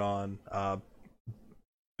is going on,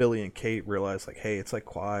 Billy and Kate realize like, hey, it's like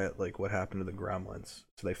quiet, like what happened to the Gremlins?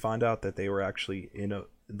 So they find out that they were actually in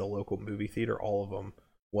the local movie theater, all of them,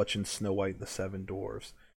 watching Snow White and the Seven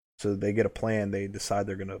Dwarfs. So they get a plan. They decide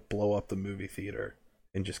they're gonna blow up the movie theater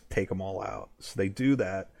and just take them all out. So they do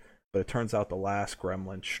that, but it turns out the last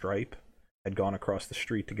Gremlin, Stripe, had gone across the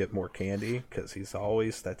street to get more candy because he's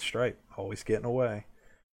always that Stripe, always getting away.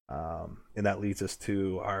 And that leads us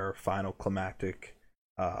to our final climactic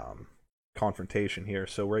confrontation here.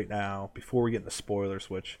 So right now, before we get into spoilers,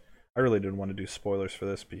 which I really didn't want to do spoilers for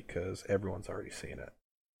this because everyone's already seen it,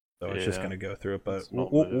 so it's just going to go through it. But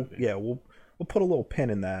we'll put a little pin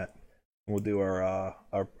in that, and we'll do our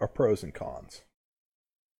pros and cons.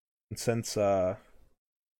 And since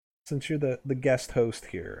you're the guest host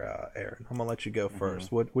here, Aaron, I'm gonna let you go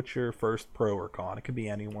first. What's your first pro or con? It could be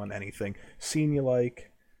anyone, anything. Scene you like.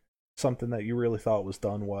 Something that you really thought was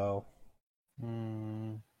done well.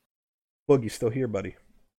 Boog, you still here, buddy?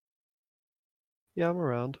 Yeah, I'm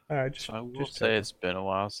around. All right, I will say it's been a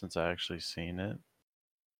while since I actually seen it.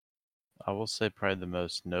 I will say probably the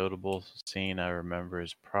most notable scene I remember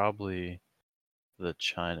is probably the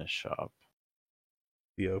China shop.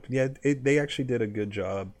 The open, yeah, they actually did a good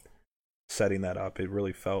job setting that up. It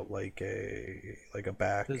really felt like a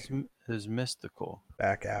back. It was mystical.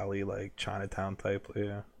 Back alley, like Chinatown type,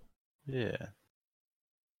 yeah. Yeah.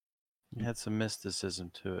 It had some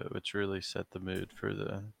mysticism to it, which really set the mood for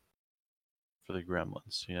the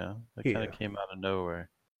Gremlins, you know? It kind of came out of nowhere.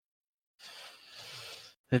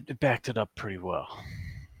 It backed it up pretty well.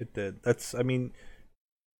 It did. I mean,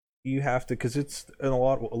 you have to, because it's in a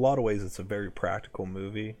lot of ways it's a very practical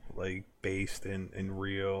movie, like based in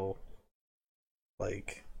real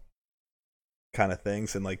like kind of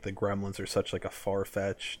things, and like the Gremlins are such like a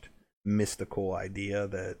far-fetched mystical idea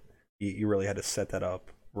that you really had to set that up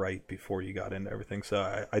right before you got into everything.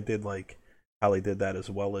 So I did like how they did that, as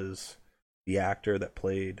well as the actor that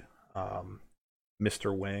played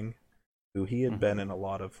Mr. Wing, who he had been in a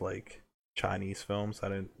lot of like Chinese films. I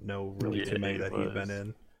didn't know really too many that he'd been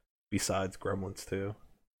in besides Gremlins 2.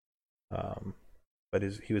 But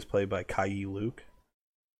he was played by Kai Luke.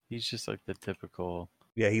 He's just like the typical.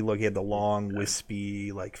 Yeah, he had the long,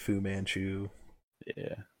 wispy, like Fu Manchu.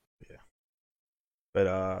 Yeah.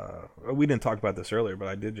 But we didn't talk about this earlier, but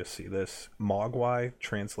I did just see this. Mogwai,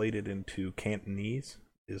 translated into Cantonese,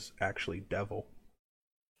 is actually devil.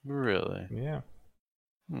 Really? Yeah.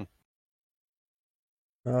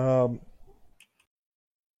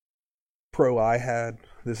 Pro I had,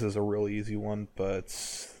 this is a really easy one, but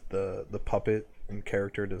the puppet and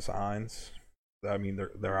character designs. I mean,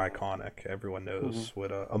 they're iconic. Everyone knows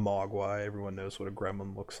what a Mogwai. Everyone knows what a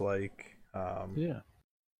Gremlin looks like. Yeah.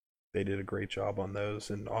 They did a great job on those,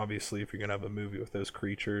 and obviously if you're gonna have a movie with those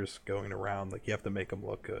creatures going around, like, you have to make them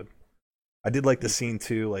look good. I did like the scene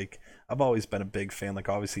too. Like I've always been a big fan. Like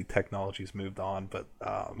obviously technology's moved on, but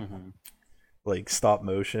Mm-hmm. like stop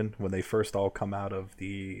motion when they first all come out of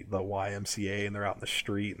the YMCA and they're out in the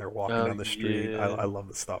street and they're walking Oh down the street. I yeah. love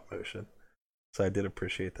the stop motion, so I did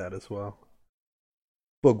appreciate that as well.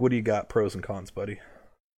 Boog, what do you got? Pros and cons, buddy.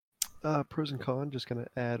 Pros and cons. Just gonna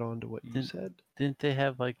add on to what you Didn't said. didn't they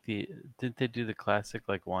have like the didn't they do the classic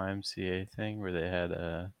like YMCA thing where they had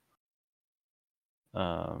a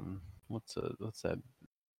what's that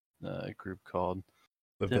group called?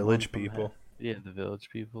 The Didn't one Village of them have People. yeah, the Village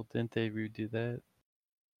People? Didn't they redo that?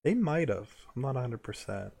 They might have. I'm not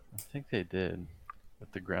 100%. I think they did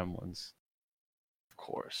with the Gremlins, of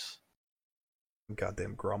course.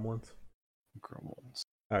 Goddamn gremlins. Gremlins.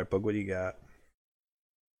 All right, Boog, what do you got?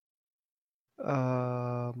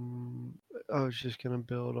 I was just gonna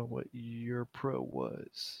build on what your pro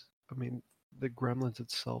was. I mean, the Gremlins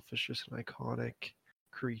itself is just an iconic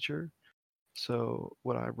creature. So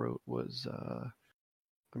what I wrote was,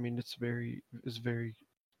 I mean, it's very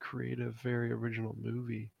creative, very original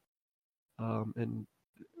movie. And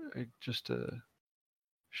just to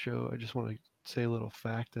show, I just want to say a little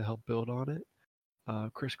fact to help build on it.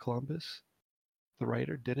 Chris Columbus, the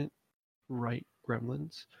writer, didn't write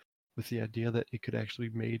Gremlins with the idea that it could actually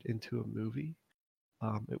be made into a movie.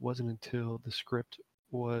 It wasn't until the script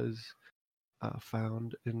was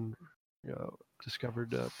found and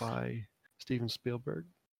discovered by Steven Spielberg,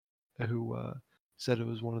 who said it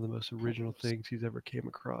was one of the most original things he's ever came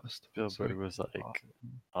across. Spielberg was like,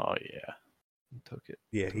 "Oh yeah." And took it.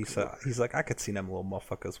 Yeah, took it over. he's like I could see them little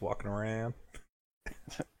motherfuckers walking around.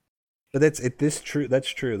 But that's true. That's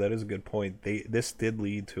true. That is a good point. This did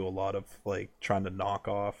lead to a lot of like trying to knock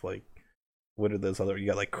off like what are those other you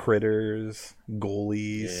got like critters,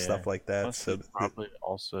 goalies, Yeah. stuff like that. Plus, So it's probably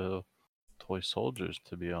also toy soldiers,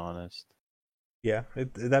 to be honest. yeah,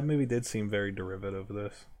 that movie did seem very derivative of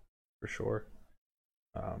this for sure.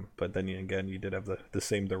 But then again, you did have the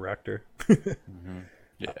same director. Mm-hmm.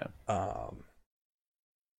 Yeah. um,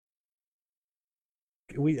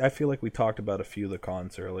 I feel like we talked about a few of the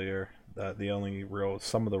cons earlier. That the only real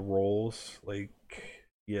some of the roles like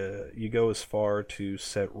yeah you go as far to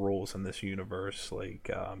set rules in this universe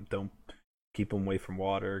like don't keep them away from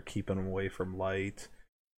water, keep them away from light.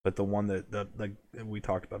 But the one that like we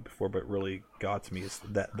talked about before, but really got to me is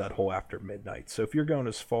that whole after midnight. So if you're going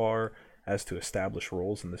as far as to establish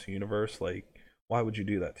rules in this universe, like why would you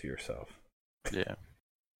do that to yourself? Yeah.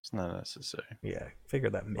 It's not necessary. Yeah, figure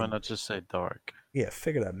that Why not just say dark?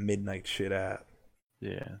 figure that midnight shit out.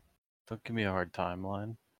 Yeah. Don't give me a hard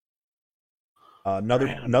timeline. Another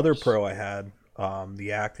Animals. pro I had,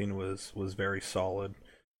 the acting was very solid.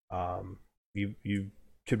 You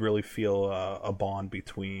could really feel a bond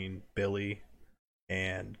between Billy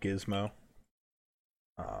and Gizmo.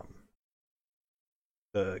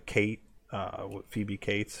 The Kate, Phoebe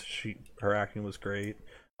Cates, her acting was great.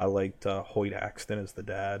 I liked Hoyt Axton as the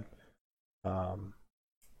dad. Um,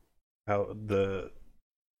 how the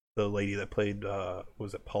lady that played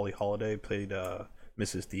was it Polly Holiday played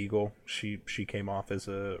Mrs. Deagle. She came off as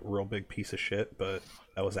a real big piece of shit, but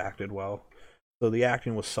that was acted well. So the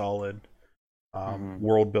acting was solid.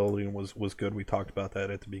 World building was good. We talked about that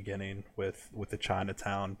at the beginning with the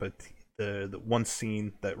Chinatown, but the one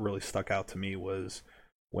scene that really stuck out to me was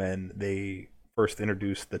when they first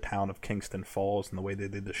introduced the town of Kingston Falls and the way they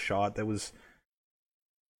did the shot. That was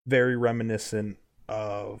very reminiscent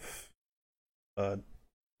of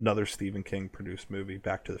another Stephen King produced movie,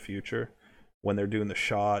 Back to the Future. When they're doing the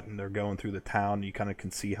shot and they're going through the town, you kind of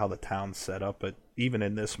can see how the town's set up. But even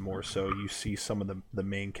in this, more so, you see some of the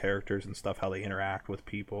main characters and stuff, how they interact with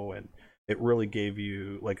people, and it really gave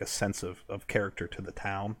you like a sense of character to the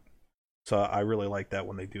town. So I really like that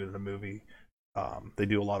when they do it in a movie. They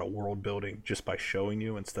do a lot of world building just by showing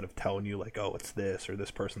you instead of telling you like, oh, it's this or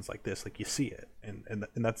this person's like this. Like you see it, and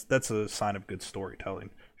that's a sign of good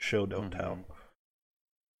storytelling. Show don't tell.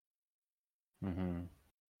 Mm-hmm.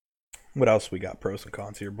 What else we got? Pros and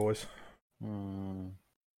cons here, boys.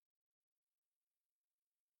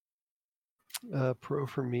 Pro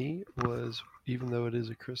for me was, even though it is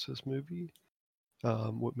a Christmas movie,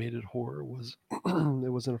 what made it horror was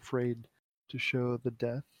it wasn't afraid to show the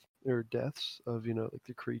deaths of like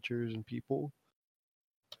the creatures and people.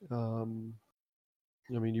 I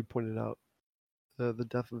mean, you pointed out the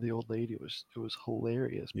death of the old lady was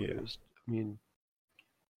hilarious, but Yeah. it was, I mean,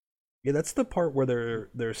 Yeah, that's the part where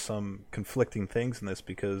there's some conflicting things in this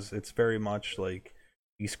because it's very much like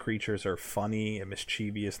these creatures are funny and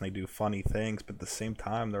mischievous and they do funny things, but at the same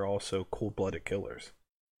time they're also cold-blooded killers.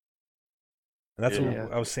 And that's Yeah.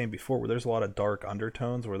 what I was saying before, where there's a lot of dark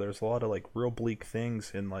undertones, where there's a lot of like real bleak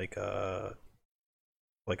things in like a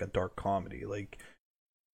dark comedy. Like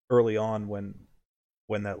early on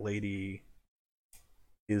when that lady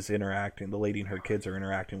is interacting, the lady and her kids are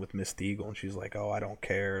interacting with Miss Deagle, and she's like, "Oh, I don't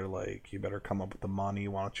care. Like, you better come up with the money.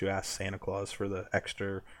 Why don't you ask Santa Claus for the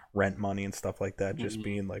extra rent money and stuff like that?" Just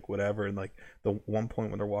being like, whatever. And like the one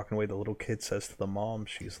point when they're walking away, the little kid says to the mom,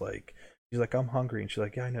 she's like, "I'm hungry," and she's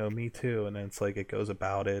like, "Yeah, I know, me too." And then it's like it goes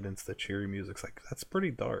about it, and it's the cheery music. It's like that's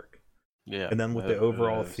pretty dark. Yeah. And then with it is. the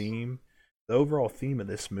overall theme of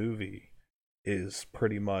this movie is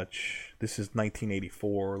pretty much, this is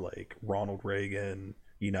 1984, like Ronald Reagan,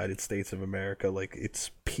 United States of America, like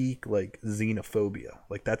it's peak like xenophobia.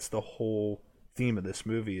 Like that's the whole theme of this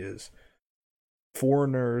movie is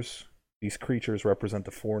foreigners. These creatures represent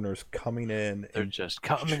the foreigners coming in They're and just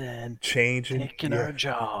coming in, changing, taking our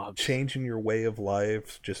jobs. changing your way of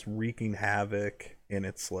life, just wreaking havoc. And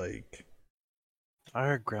it's like, I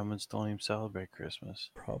heard Gremlins don't even celebrate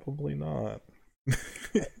Christmas. probably not.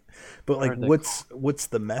 But I like, heard they what's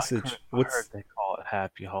the message? I heard they call it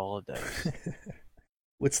Happy Holidays.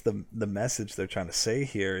 What's the message they're trying to say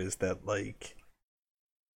here is that like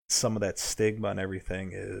some of that stigma and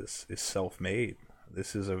everything is self-made.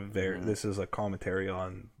 This is this is a commentary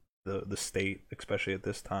on the state, especially at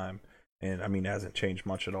this time, and I mean it hasn't changed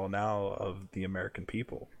much at all now, of the American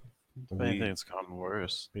people. If anything, it's gotten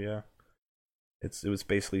worse. Yeah, it was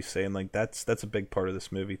basically saying like that's a big part of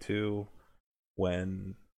this movie too,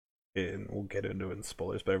 when, and we'll get into it in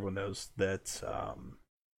spoilers, but everyone knows that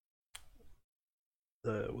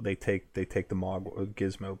they take the Mog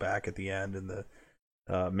Gizmo back at the end, and the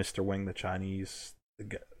Mr. Wing, the Chinese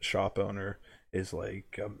shop owner, is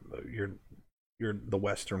like, you're the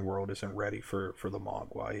Western world isn't ready for the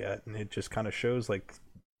Mogwai yet, and it just kind of shows like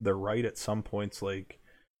they're right at some points. Like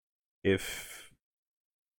if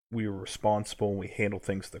we were responsible and we handle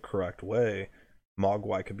things the correct way,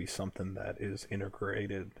 Mogwai could be something that is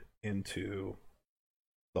integrated into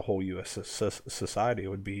the whole U.S. society. It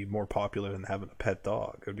would be more popular than having a pet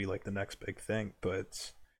dog. It would be like the next big thing.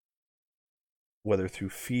 But whether through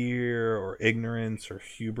fear or ignorance or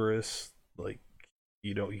hubris, like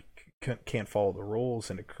you can't follow the rules,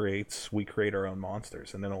 and we create our own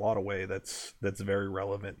monsters. And in a lot of way, that's very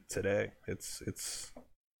relevant today.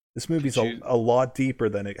 This movie's a lot deeper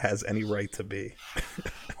than it has any right to be.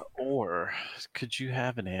 Or could you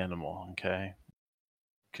have an animal? Okay,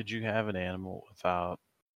 could you have an animal without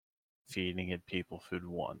feeding it people food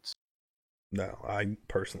once? No, I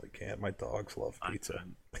personally can't. My dogs love pizza.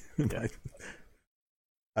 Yeah.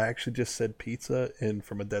 I actually just said pizza, and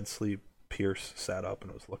from a dead sleep, Pierce sat up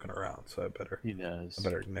and was looking around. So He does. I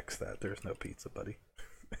better nix that. There's no pizza, buddy.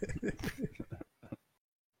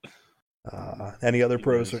 Any other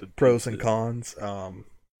pros and cons?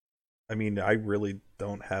 I mean, I really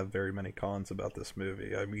don't have very many cons about this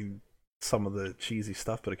movie. I mean, some of the cheesy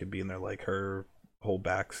stuff, but it could be in there, like Kate's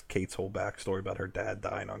whole backstory about her dad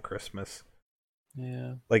dying on Christmas.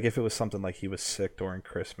 Yeah. Like if it was something like he was sick during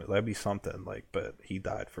Christmas, that'd be something. Like, but he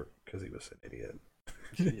died because he was an idiot.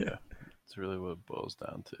 Yeah, it's really what it boils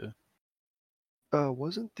down to.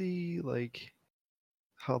 Wasn't the like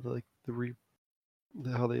how the like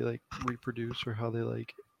how they like reproduce, or how they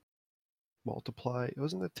like multiply?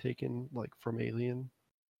 Wasn't that taken like from Alien?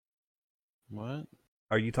 What?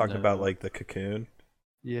 Are you talking about like the Cocoon?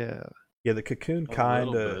 Yeah. Yeah, the Cocoon kind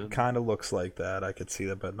of looks like that. I could see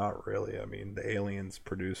that, but not really. I mean, the alien's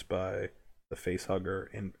produced by the face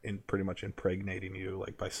hugger in pretty much impregnating you,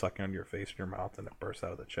 like by sucking on your face and your mouth, and it bursts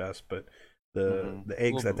out of the chest. But the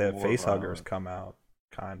eggs that face huggers come out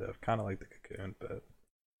kind of like the Cocoon, but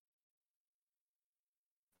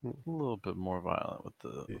a little bit more violent with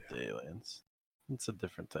the aliens. It's a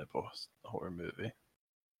different type of horror movie.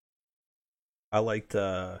 I liked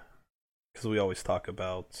because we always talk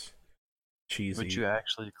about cheesy. Would you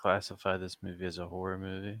actually classify this movie as a horror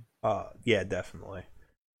movie? Yeah, definitely.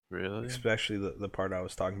 Really? Especially the part I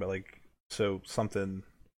was talking about, like, so something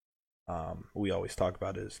we always talk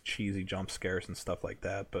about is cheesy jump scares and stuff like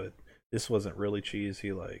that, but this wasn't really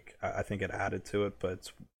cheesy. Like, I think it added to it,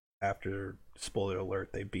 but after, spoiler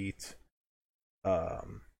alert, they beat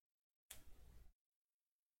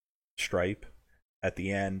Stripe. At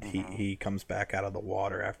the end, he comes back out of the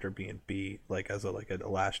water after being beat, like as a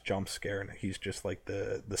last jump scare, and he's just like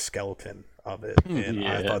the skeleton of it. And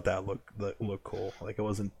I thought that looked cool. Like it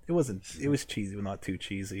was cheesy, but not too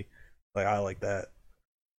cheesy. Like I like that.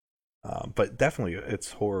 But definitely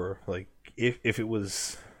it's horror. Like if it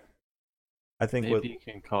was, I think maybe you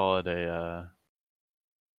can call it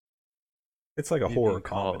it's like a horror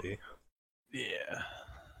comedy. Yeah.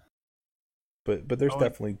 but there's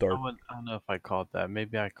definitely dark. I don't know if I call it that.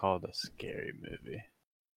 Maybe I call it a scary movie.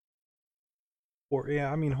 Or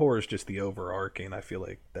yeah, I mean horror is just the overarching. I feel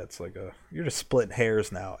like that's like you're just splitting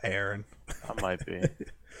hairs now, Aaron. I might be.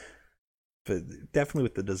 But definitely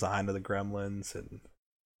with the design of the gremlins and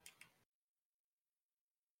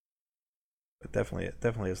it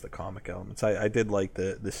definitely has the comic elements. I did like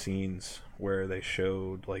the scenes where they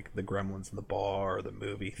showed like the gremlins in the bar or the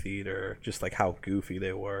movie theater, just like how goofy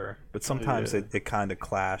they were. But sometimes it kind of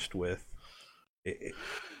clashed with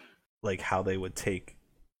like how they would take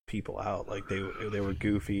people out. Like they were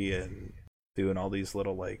goofy and doing all these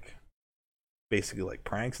little like basically like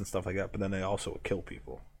pranks and stuff like that, but then they also would kill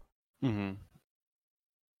people. Mm-hmm.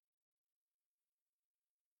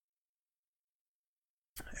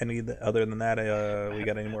 Other than that, we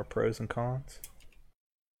got any more pros and cons?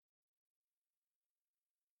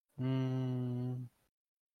 I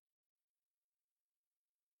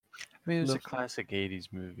mean, it's a classic '80s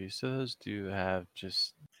movie, so those do have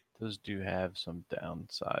some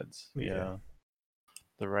downsides. Yeah.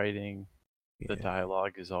 The writing, the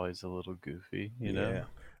dialogue is always a little goofy. You know.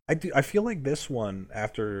 I feel like this one,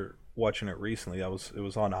 after watching it recently, it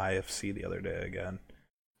was on IFC the other day again.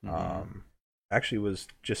 Mm-hmm. Actually was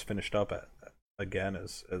just finished up again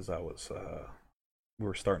as I was we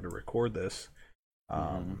were starting to record this.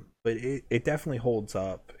 But it definitely holds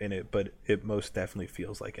up but it most definitely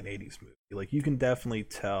feels like an 80s movie. Like you can definitely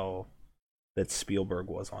tell that Spielberg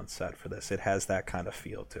was on set for this. It has that kind of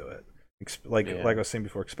feel to it. Like I was saying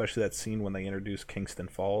before, especially that scene when they introduced Kingston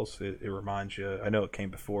Falls, it reminds you, I know it came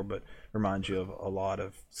before, but reminds you of a lot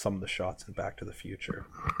of some of the shots in Back to the Future.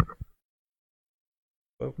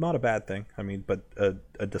 But not a bad thing. I mean, but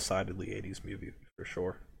a decidedly 80s movie for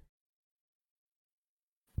sure.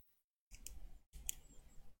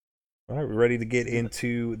 All right, we're ready to get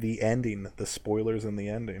into the ending, the spoilers in the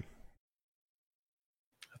ending.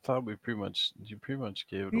 I thought you pretty much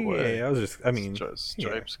gave it away. Yeah,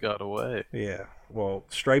 Stripes got away. Yeah, well,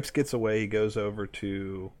 Stripes gets away. He goes over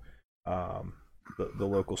to the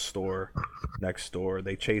local store next door.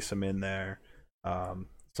 They chase him in there.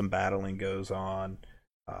 Some battling goes on.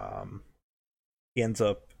 He ends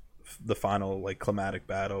up the final like climatic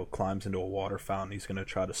battle, climbs into a water fountain. He's gonna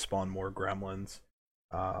try to spawn more gremlins.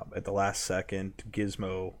 At the last second,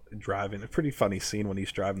 Gizmo driving a pretty funny scene when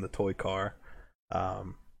he's driving the toy car,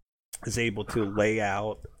 is able to lay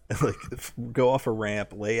out like go off a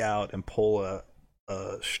ramp, lay out and pull a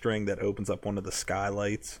string that opens up one of the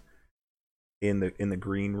skylights in the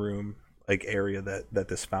green room like area that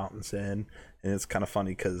this fountain's in. And it's kind of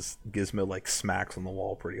funny because Gizmo like smacks on the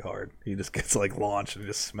wall pretty hard. He just gets like launched and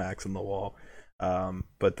just smacks on the wall.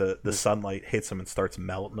 But the sunlight hits him and starts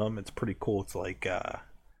melting him. It's pretty cool. It's like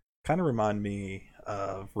kind of remind me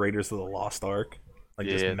of Raiders of the Lost Ark. Like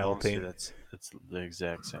just melting. That's the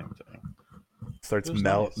exact same thing. Starts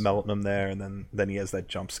melting him there, and then he has that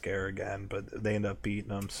jump scare again. But they end up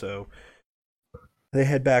beating him, so they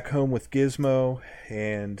head back home with Gizmo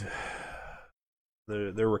and.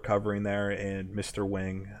 They're recovering there, and Mr.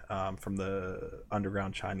 Wing from the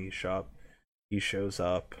underground Chinese shop, he shows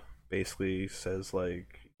up, basically says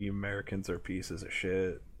like, you Americans are pieces of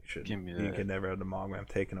shit. You can never have the Mogwai. I'm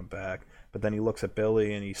taking them back. But then he looks at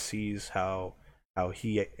Billy and he sees how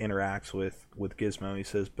he interacts with Gizmo. And he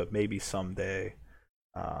says, but maybe someday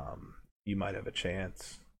you might have a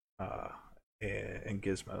chance. And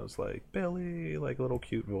Gizmo's like, Billy, like a little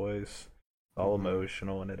cute voice. All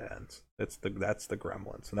emotional, and it ends. That's the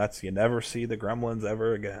Gremlins, and that's you never see the Gremlins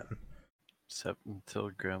ever again. Except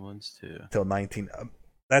until Gremlins 2. Till 19.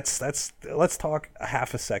 That's. Let's talk a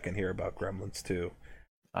half a second here about Gremlins 2.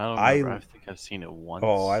 I don't remember. I think I've seen it once.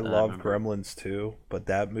 Oh, I love Gremlins 2, but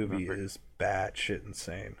that movie is batshit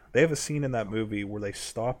insane. They have a scene in that movie where they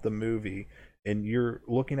stop the movie, and you're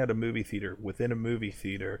looking at a movie theater within a movie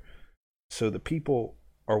theater, so the people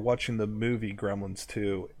are watching the movie Gremlins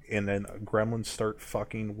 2, and then Gremlins start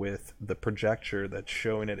fucking with the projector that's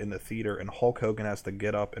showing it in the theater, and Hulk Hogan has to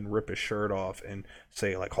get up and rip his shirt off and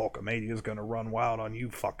say like, Hulkamania's gonna run wild on you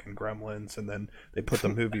fucking Gremlins, and then they put the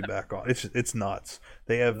movie back on. It's nuts.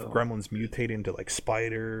 They have Gremlins mutate into like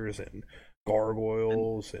spiders and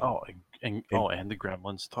gargoyles. And the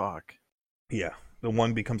Gremlins talk. Yeah. The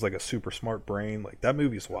one becomes like a super smart brain. Like that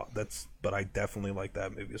movie's wild. But I definitely like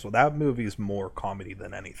that movie. So that movie is more comedy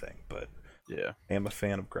than anything. But yeah, I am a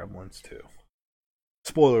fan of Gremlins too.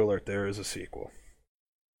 Spoiler alert: there is a sequel.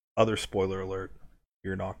 Other spoiler alert: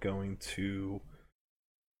 you're not going to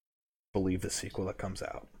believe the sequel that comes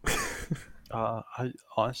out. I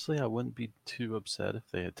honestly wouldn't be too upset if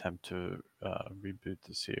they attempt to reboot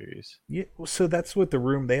the series. Yeah, so that's what the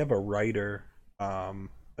room. They have a writer.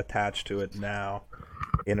 attached to it now.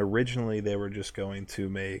 And originally they were just going to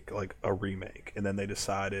make like a remake, and then they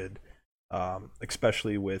decided,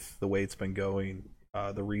 especially with the way it's been going,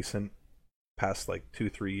 the recent past like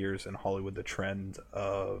 2-3 years in Hollywood, the trend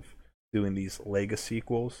of doing these Lega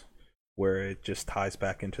sequels where it just ties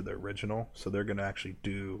back into the original. So they're going to actually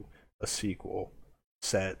do a sequel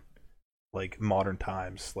set like modern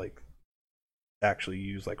times, like actually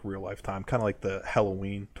use like real life time, kind of like the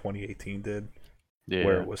Halloween 2018 did,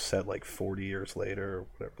 where it was set like 40 years later or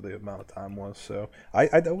whatever the amount of time was. So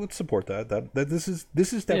I would support that. That this is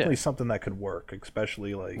definitely something that could work,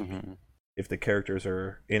 especially like if the characters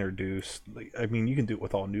are introduced. Like, I mean, you can do it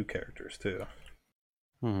with all new characters too.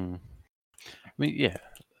 I mean, yeah.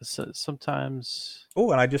 So sometimes.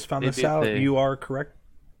 Oh, and I just found this out. They... You are correct,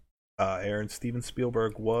 Aaron. Steven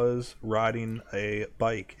Spielberg was riding a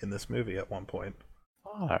bike in this movie at one point.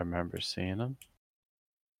 Oh, I remember seeing him.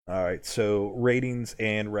 All right, so ratings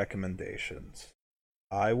and recommendations.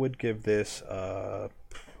 I would give this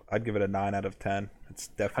I'd give it a 9 out of 10. It's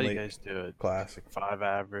definitely How do you guys do it? Classic. 5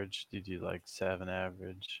 average? Did you like 7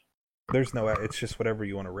 average? There's no, it's just whatever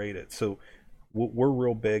you want to rate it. So what we're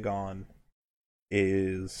real big on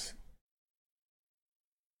is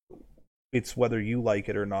it's whether you like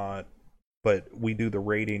it or not, but we do the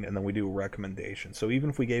rating and then we do a recommendation. So even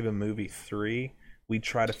if we gave a movie 3, we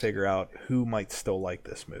try to figure out who might still like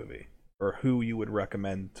this movie or who you would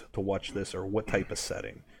recommend to watch this or what type of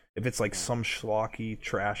setting. If it's like some schlocky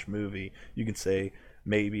trash movie, you can say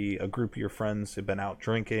maybe a group of your friends have been out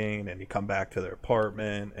drinking and you come back to their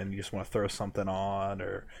apartment and you just want to throw something on,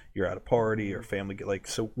 or you're at a party or family like.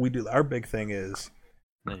 So we do, our big thing is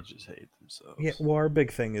they just hate themselves. Yeah, well, our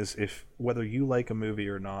big thing is if whether you like a movie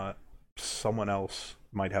or not, someone else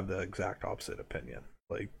might have the exact opposite opinion.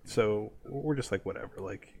 Like, so we're just like whatever,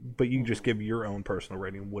 like, but you just give your own personal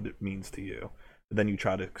rating, what it means to you, and then you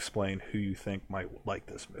try to explain who you think might like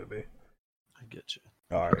this movie. I get you.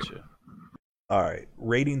 All right,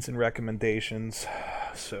 ratings and recommendations.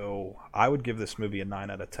 So I would give this movie a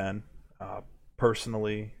 9 out of 10.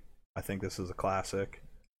 Personally, I think this is a classic.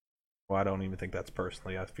 Well, I don't even think that's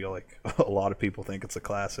personally. I feel like a lot of people think it's a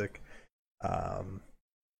classic.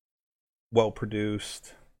 Well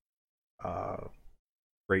produced.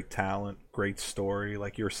 Great talent, great story.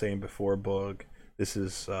 Like you were saying before, Boog, this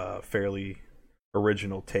is a fairly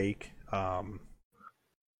original take.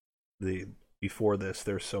 Before this,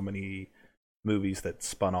 there's so many movies that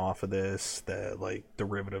spun off of this, that like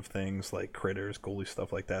derivative things like Critters, Ghoulies,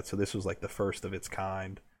 stuff like that. So this was like the first of its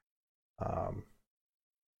kind.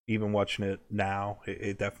 Even watching it now,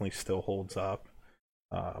 it definitely still holds up.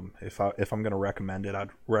 If I'm gonna recommend it, I'd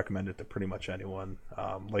recommend it to pretty much anyone.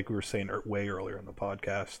 Like we were saying way earlier in the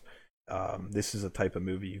podcast, this is a type of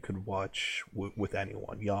movie you could watch with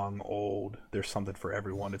anyone, young, old. There's something for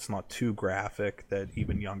everyone. It's not too graphic that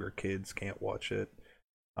even younger kids can't watch it.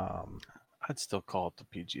 I'd still call it the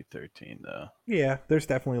PG-13 though. Yeah, there's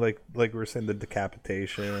definitely like we were saying, the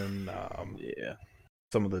decapitation. Yeah.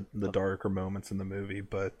 Some of the darker moments in the movie,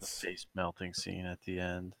 but the face melting scene at the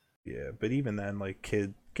end. Yeah, but even then, like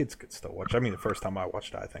kids could still watch. I mean, the first time I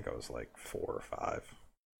watched it, I think I was like 4 or 5.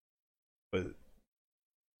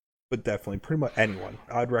 But definitely, pretty much anyone.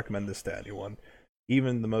 I'd recommend this to anyone,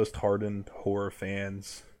 even the most hardened horror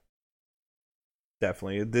fans.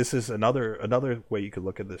 Definitely, this is another way you could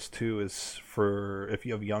look at this too. Is for if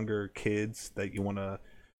you have younger kids that you want to.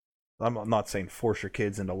 I'm not saying force your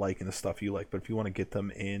kids into liking the stuff you like, but if you want to get them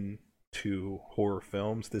into horror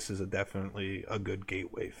films, this is definitely a good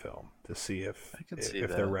gateway film to see if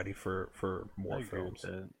they're ready for more films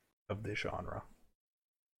of this genre.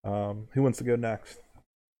 Who wants to go next?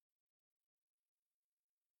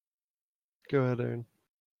 Go ahead, Aaron.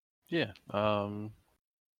 Yeah.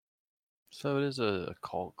 So it is a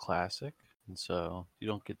cult classic, and so you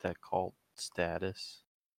don't get that cult status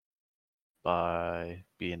by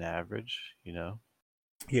being average, you know?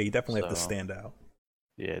 Yeah, you definitely have to stand out.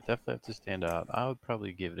 Yeah, definitely have to stand out. I would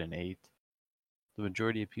probably give it an 8. The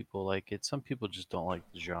majority of people like it. Some people just don't like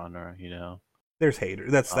the genre, you know? There's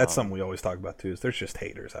haters. That's something we always talk about too, is there's just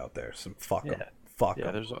haters out there. Some fuck them. Fuck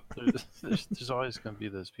them. There's always going to be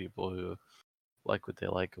those people who like what they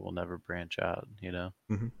like and will never branch out, you know?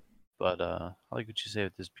 Mm-hmm. But I like what you say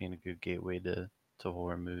with this being a good gateway to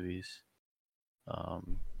horror movies.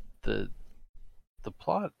 The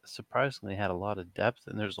plot surprisingly had a lot of depth,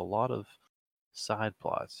 and there's a lot of side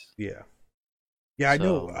plots. Yeah, I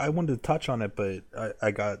know. I wanted to touch on it, but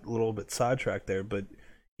I got a little bit sidetracked there. But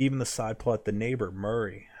even the side plot, the neighbor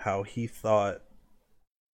Murray, how he thought,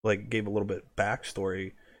 like, gave a little bit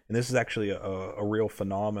backstory, and this is actually a real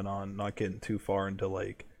phenomenon. Not getting too far into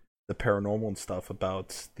like the paranormal and stuff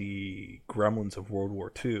about the gremlins of World War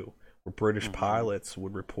II, where British pilots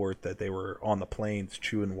would report that they were on the planes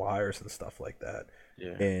chewing wires and stuff like that.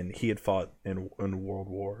 Yeah. And he had fought in World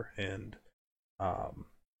War and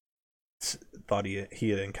thought he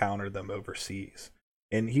had encountered them overseas.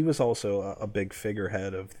 And he was also a big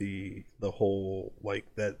figurehead of the whole like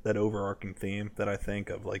that overarching theme that I think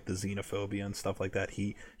of, like the xenophobia and stuff like that.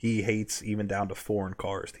 He hates even down to foreign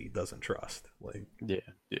cars that he doesn't trust. Like Yeah.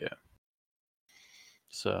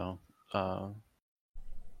 So,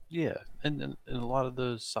 yeah, and a lot of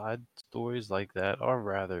those side stories like that are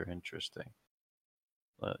rather interesting.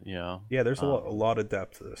 You know. yeah, there's a lot of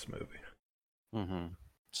depth to this movie. Mm-hmm.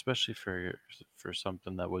 Especially for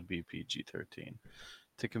something that would be PG-13.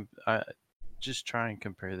 Just try and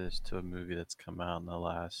compare this to a movie that's come out in the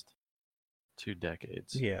last 2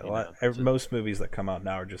 decades. Yeah, you know, most movies that come out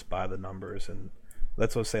now are just by the numbers, and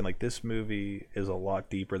that's what I was saying. Like, this movie is a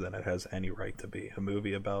lot deeper than it has any right to be. A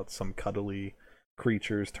movie about some cuddly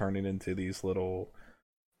creatures turning into these little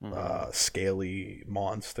scaly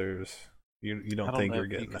monsters. You don't think you're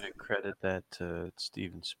getting that. I credit that to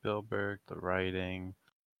Steven Spielberg, the writing,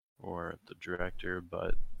 or the director,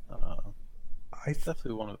 but it's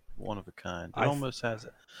definitely one of a kind. It almost has.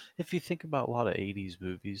 If you think about a lot of '80s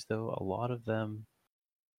movies, though, a lot of them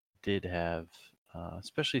did have,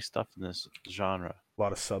 especially stuff in this genre, a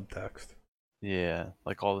lot of subtext. Yeah,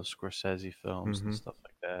 like all the Scorsese films and stuff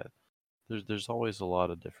like that. There's always a lot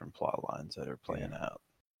of different plot lines that are playing out.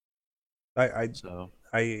 I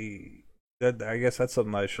guess that's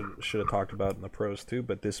something I should have talked about in the pros too.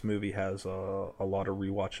 But this movie has a lot of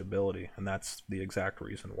rewatchability, and that's the exact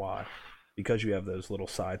reason why. Because you have those little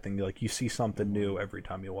side things, like you see something new every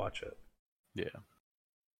time you watch it. Yeah.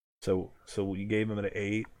 So you gave him an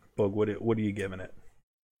 8. Bug, what are you giving it?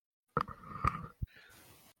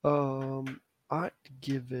 I'd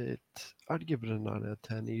give it a 9 out of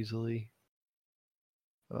 10 easily.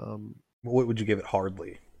 What would you give it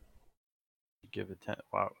hardly? You give it 10.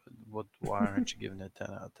 Wow. Why aren't you giving it 10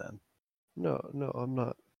 out of 10? No, I'm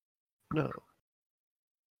not. No.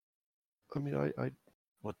 I mean, I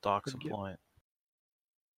what docks a point?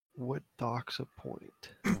 What docks a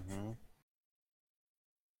point? Mm-hmm.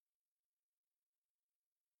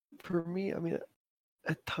 For me, I mean,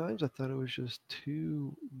 at times I thought it was just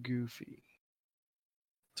too goofy.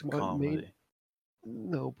 It's a comedy.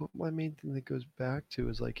 No, but my main thing that goes back to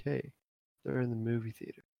is like, hey, they're in the movie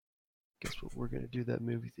theater. Guess what we're going to do that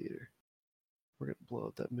movie theater? We're going to blow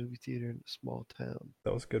up that movie theater in a small town.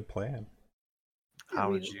 That was a good plan.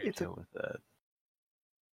 How would you deal with that?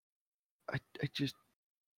 It's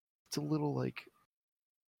a little like...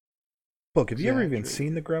 Look, have you ever even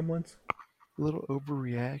seen the Gremlins? A little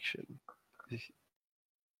overreaction.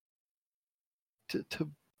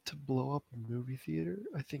 To blow up a movie theater,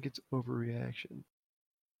 I think it's overreaction.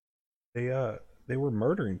 They were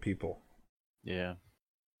murdering people. Yeah.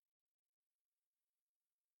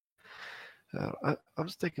 I'm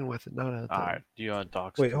sticking with it. 9 out of 10. All right. Do you want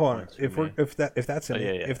docs? Wait, hold on. If that's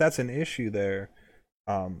an issue there,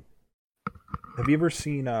 have you ever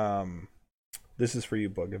seen this is for you,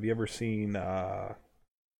 Bug. Have you ever seen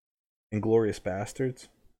Inglourious Bastards?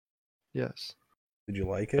 Yes. Did you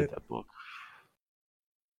like it? That book.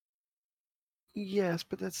 Yes,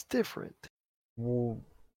 but that's different. Well,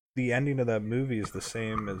 the ending of that movie is the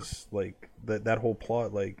same as like that whole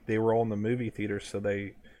plot. Like they were all in the movie theater, so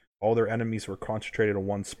all their enemies were concentrated in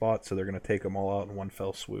one spot, so they're gonna take them all out in one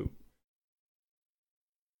fell swoop.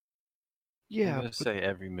 Yeah, I'm gonna say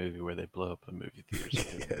every movie where they blow up a movie theater is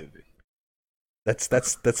a good movie.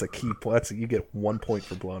 That's a key point. You get 1 point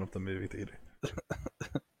for blowing up the movie theater.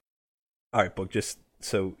 All right, Book. Just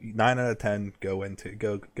so 9 out of 10. Go into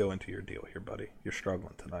your deal here, buddy. You're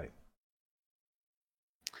struggling tonight.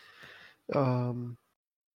 9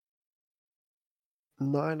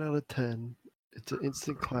 out of 10. It's an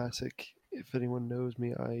instant classic. If anyone knows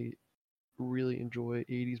me, I really enjoy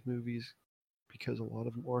 80s movies because a lot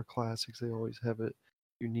of them are classics. They always have a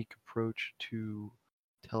unique approach to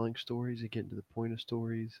telling stories and getting to the point of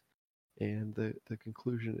stories, and the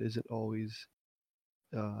conclusion isn't always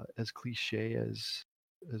as cliche as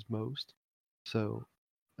most. So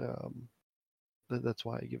that's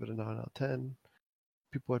why I give it a 9 out of 10.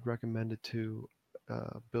 People I'd recommend it to.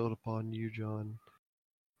 Build upon you, John.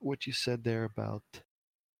 What you said there about,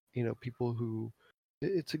 people who,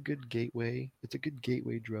 it's a good gateway. It's a good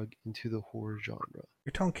gateway drug into the horror genre.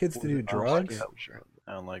 You're telling kids to do drugs?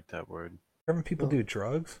 I don't like that word. Having people do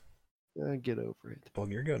drugs? Get over it. Well,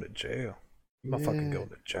 you're going to jail. You motherfucking going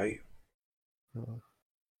to jail.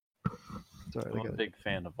 Sorry, I'm a big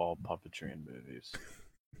fan of all puppeteering movies.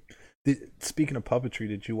 Speaking of puppetry,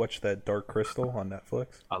 did you watch that Dark Crystal on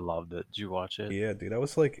Netflix? I loved it. Did you watch it? Yeah, dude, that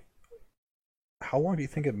was like, how long do you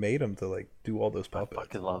think it made him to like do all those I puppets?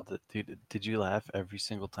 fucking loved it, dude. Did you laugh every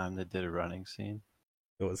single time they did a running scene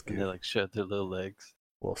It was and good. they like showed their little legs,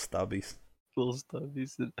 Little stubbies. little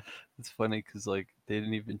stubbies? And it's funny because like they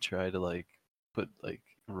didn't even try to like put like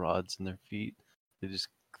rods in their feet. They just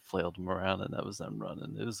flailed them around and that was them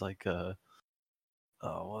running. It was like oh,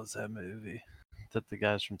 what was that movie that the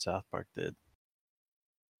guys from South Park did?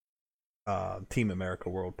 Team America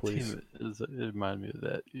World Police. It reminded me of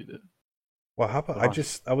that, you know. Well, how about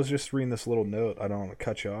But I was just reading this little note. I don't want to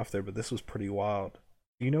cut you off there, but this was pretty wild.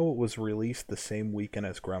 You know what was released the same weekend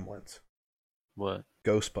as Gremlins? what?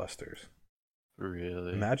 Ghostbusters.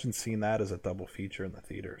 Really? Imagine seeing that as a double feature in the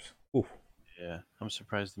theaters. Ooh. Yeah, I'm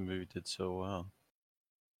surprised the movie did so well.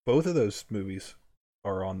 Both of those movies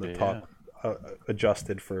are on the top,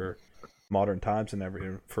 adjusted for modern times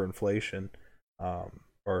and for inflation,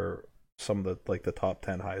 or some of the like the top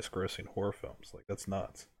 10 highest grossing horror films. Like that's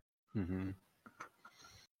nuts. Mm-hmm.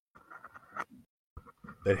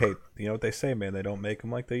 They hate, you know what they say, man. They don't make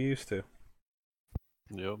them like they used to.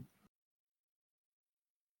 Yep.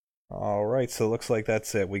 All right, so it looks like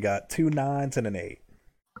that's it. We got 2 9s and an 8.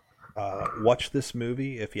 Watch this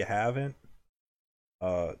movie if you haven't.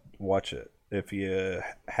 Watch it. If you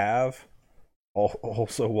have,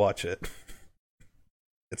 also watch it.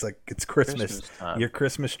 It's like it's Christmas. time. Your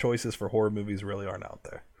Christmas choices for horror movies really aren't out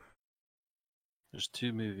there. There's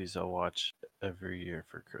 2 movies I watch every year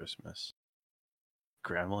for Christmas: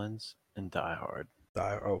 Gremlins and Die Hard.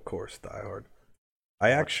 Of course, Die Hard.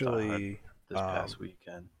 I watched Die Hard actually this past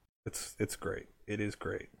weekend. It's great. It is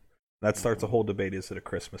great. That starts a whole debate: is it a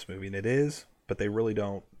Christmas movie? And it is, but they really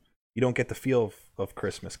don't. You don't get the feel of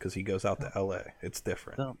Christmas because he goes out to L.A. It's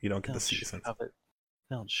different. You don't get the seasons.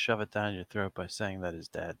 They don't shove it down your throat by saying that his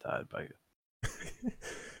dad died by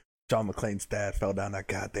John McClane's dad fell down that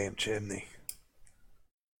goddamn chimney.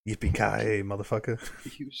 Yippee-ki-yay, motherfucker.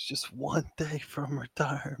 He was just one day from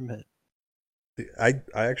retirement. I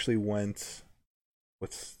actually went,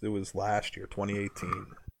 it was last year, 2018,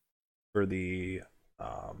 for the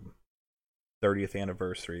 30th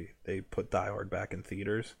anniversary. They put Die Hard back in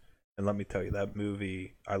theaters. And let me tell you, that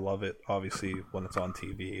movie, I love it, obviously, when it's on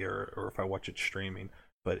TV or if I watch it streaming.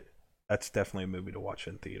 But that's definitely a movie to watch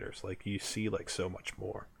in theaters. Like, you see, like, so much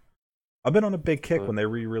more. I've been on a big kick when they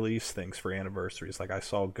re-release things for anniversaries. Like, I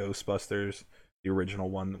saw Ghostbusters, the original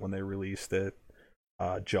one, when they released it.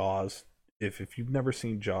 Jaws. If you've never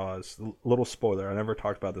seen Jaws, little spoiler, I never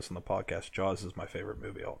talked about this on the podcast. Jaws is my favorite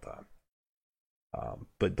movie all time.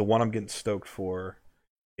 But the one I'm getting stoked for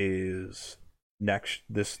is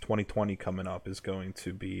this 2020 coming up is going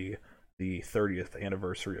to be the 30th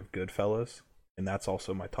anniversary of Goodfellas, and that's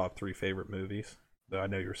also my top 3 favorite movies. I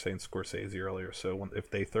know you were saying Scorsese earlier, so if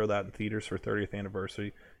they throw that in theaters for 30th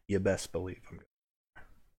anniversary, you best believe I'm going.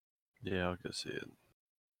 Yeah, I'll go see it.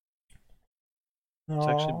 It's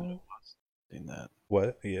actually been a while since I've seen that.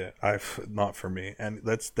 What? Yeah, not for me, and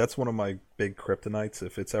that's one of my big kryptonites.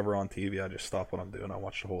 If it's ever on TV, I just stop what I'm doing. I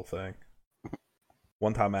watch the whole thing.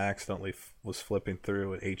 One time, I accidentally was flipping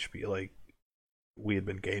through at HBO. Like, we had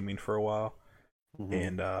been gaming for a while,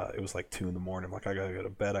 and it was like 2 a.m. I'm like, I gotta go to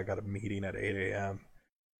bed. I got a meeting at 8 a.m.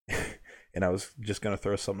 And I was just gonna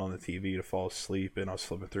throw something on the TV to fall asleep, and I was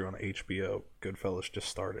flipping through on HBO. Goodfellas just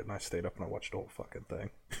started, and I stayed up and I watched the whole fucking thing.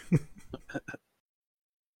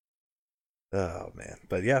 Oh man,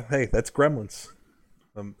 but yeah, hey, that's Gremlins.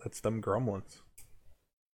 That's them Gremlins.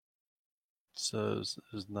 So it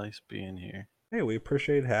was nice being here. Hey, we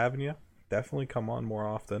appreciate having you. Definitely come on more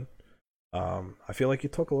often. I feel like you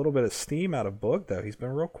took a little bit of steam out of Boog, though. He's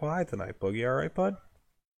been real quiet tonight. Boogie, all right, bud?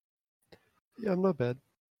 Yeah, I'm not bad.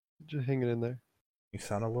 Just hanging in there. You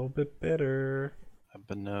sound a little bit bitter. I've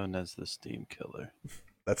been known as the Steam Killer.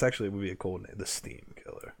 That's actually would be a cool name, the Steam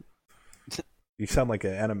Killer. You sound like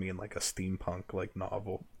an enemy in like a steampunk like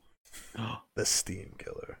novel. The Steam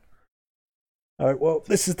Killer. All right, well,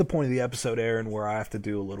 this is the point of the episode, Aaron, where I have to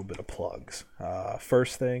do a little bit of plugs.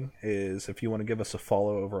 First thing is, if you want to give us a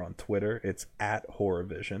follow over on Twitter, it's at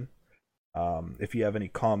HorrorVision. If you have any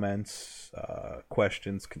comments,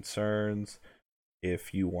 questions, concerns,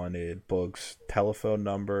 if you wanted Boog's telephone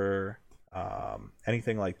number,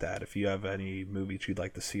 anything like that, if you have any movies you'd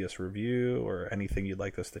like to see us review or anything you'd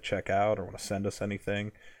like us to check out or want to send us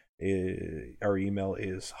anything, our email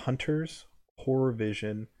is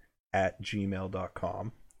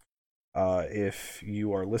huntershorrorvision@gmail.com. If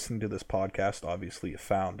you are listening to this podcast, obviously you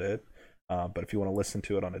found it. But if you want to listen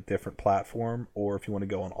to it on a different platform, or if you want to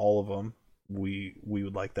go on all of them, we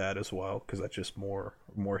would like that as well, because that's just more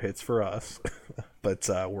hits for us. But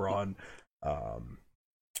we're on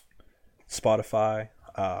Spotify,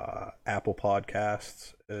 Apple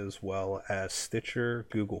Podcasts, as well as Stitcher,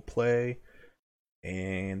 Google Play,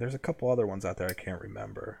 and there's a couple other ones out there I can't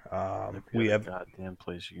remember. We have a goddamn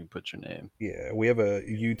place you can put your name. Yeah, we have a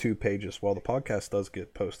YouTube page as well. The podcast does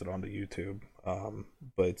get posted onto YouTube,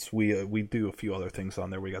 but we do a few other things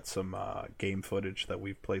on there. We got some game footage that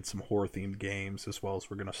we've played, some horror themed games, as well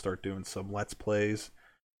as we're gonna start doing some Let's Plays.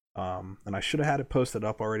 And I should have had it posted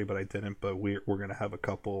up already, but I didn't. But we're gonna have a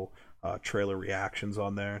couple trailer reactions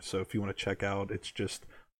on there. So if you want to check out, it's just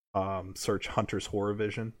search Hunter's Horror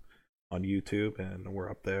Vision on YouTube, and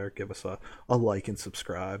we're up there. Give us a like and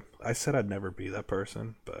subscribe. I said I'd never be that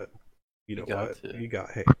person, but you know what? You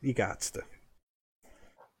got to.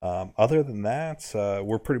 Other than that,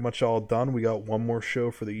 we're pretty much all done. We got one more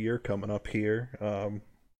show for the year coming up here. Going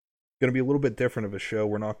to be a little bit different of a show.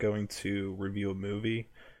 We're not going to review a movie,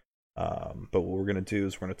 but what we're going to do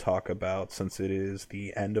is we're going to talk about, since it is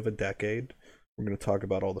the end of a decade, we're going to talk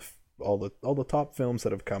about all the top films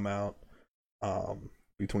that have come out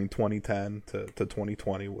between 2010 to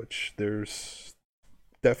 2020, which there's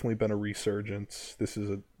definitely been a resurgence. This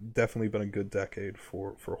is definitely been a good decade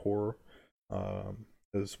for horror,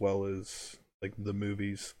 as well as like the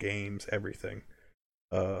movies, games, everything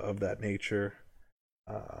of that nature.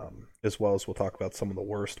 As well as we'll talk about some of the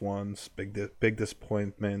worst ones, big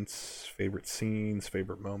disappointments, favorite scenes,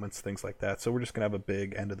 favorite moments, things like that. So we're just gonna have a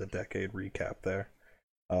big end of the decade recap there.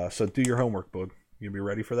 So do your homework, Bud. You be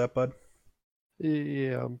ready for that, Bud?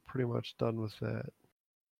 Yeah, I'm pretty much done with that.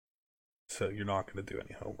 So you're not going to do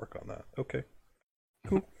any homework on that. Okay.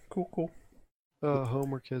 Cool.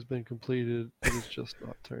 Homework has been completed. It is just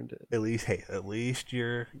not turned in. At least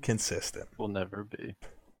you're consistent. Will never be.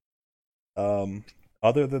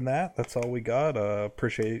 Other than that, that's all we got.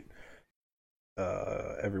 Appreciate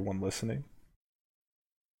everyone listening.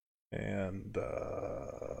 And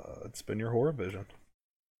it's been your Horror Vision.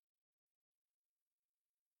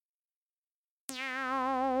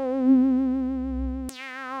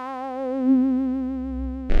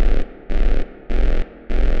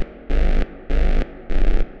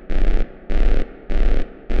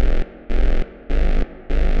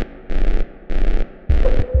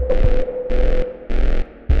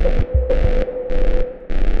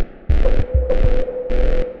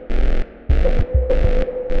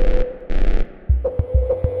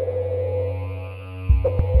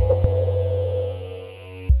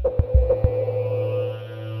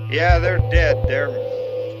 Yeah, they're dead. They're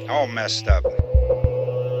all messed up.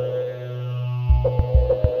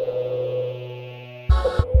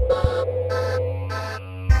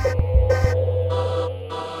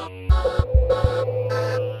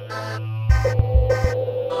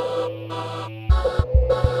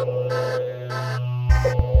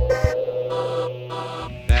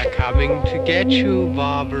 They're coming to get you,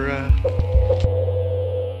 Barbara.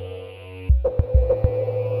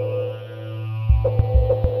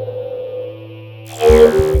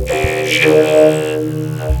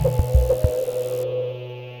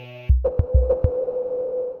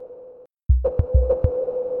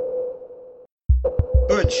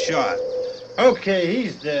 Good shot. Okay,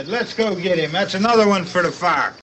 he's dead. Let's go get him. That's another one for the fire.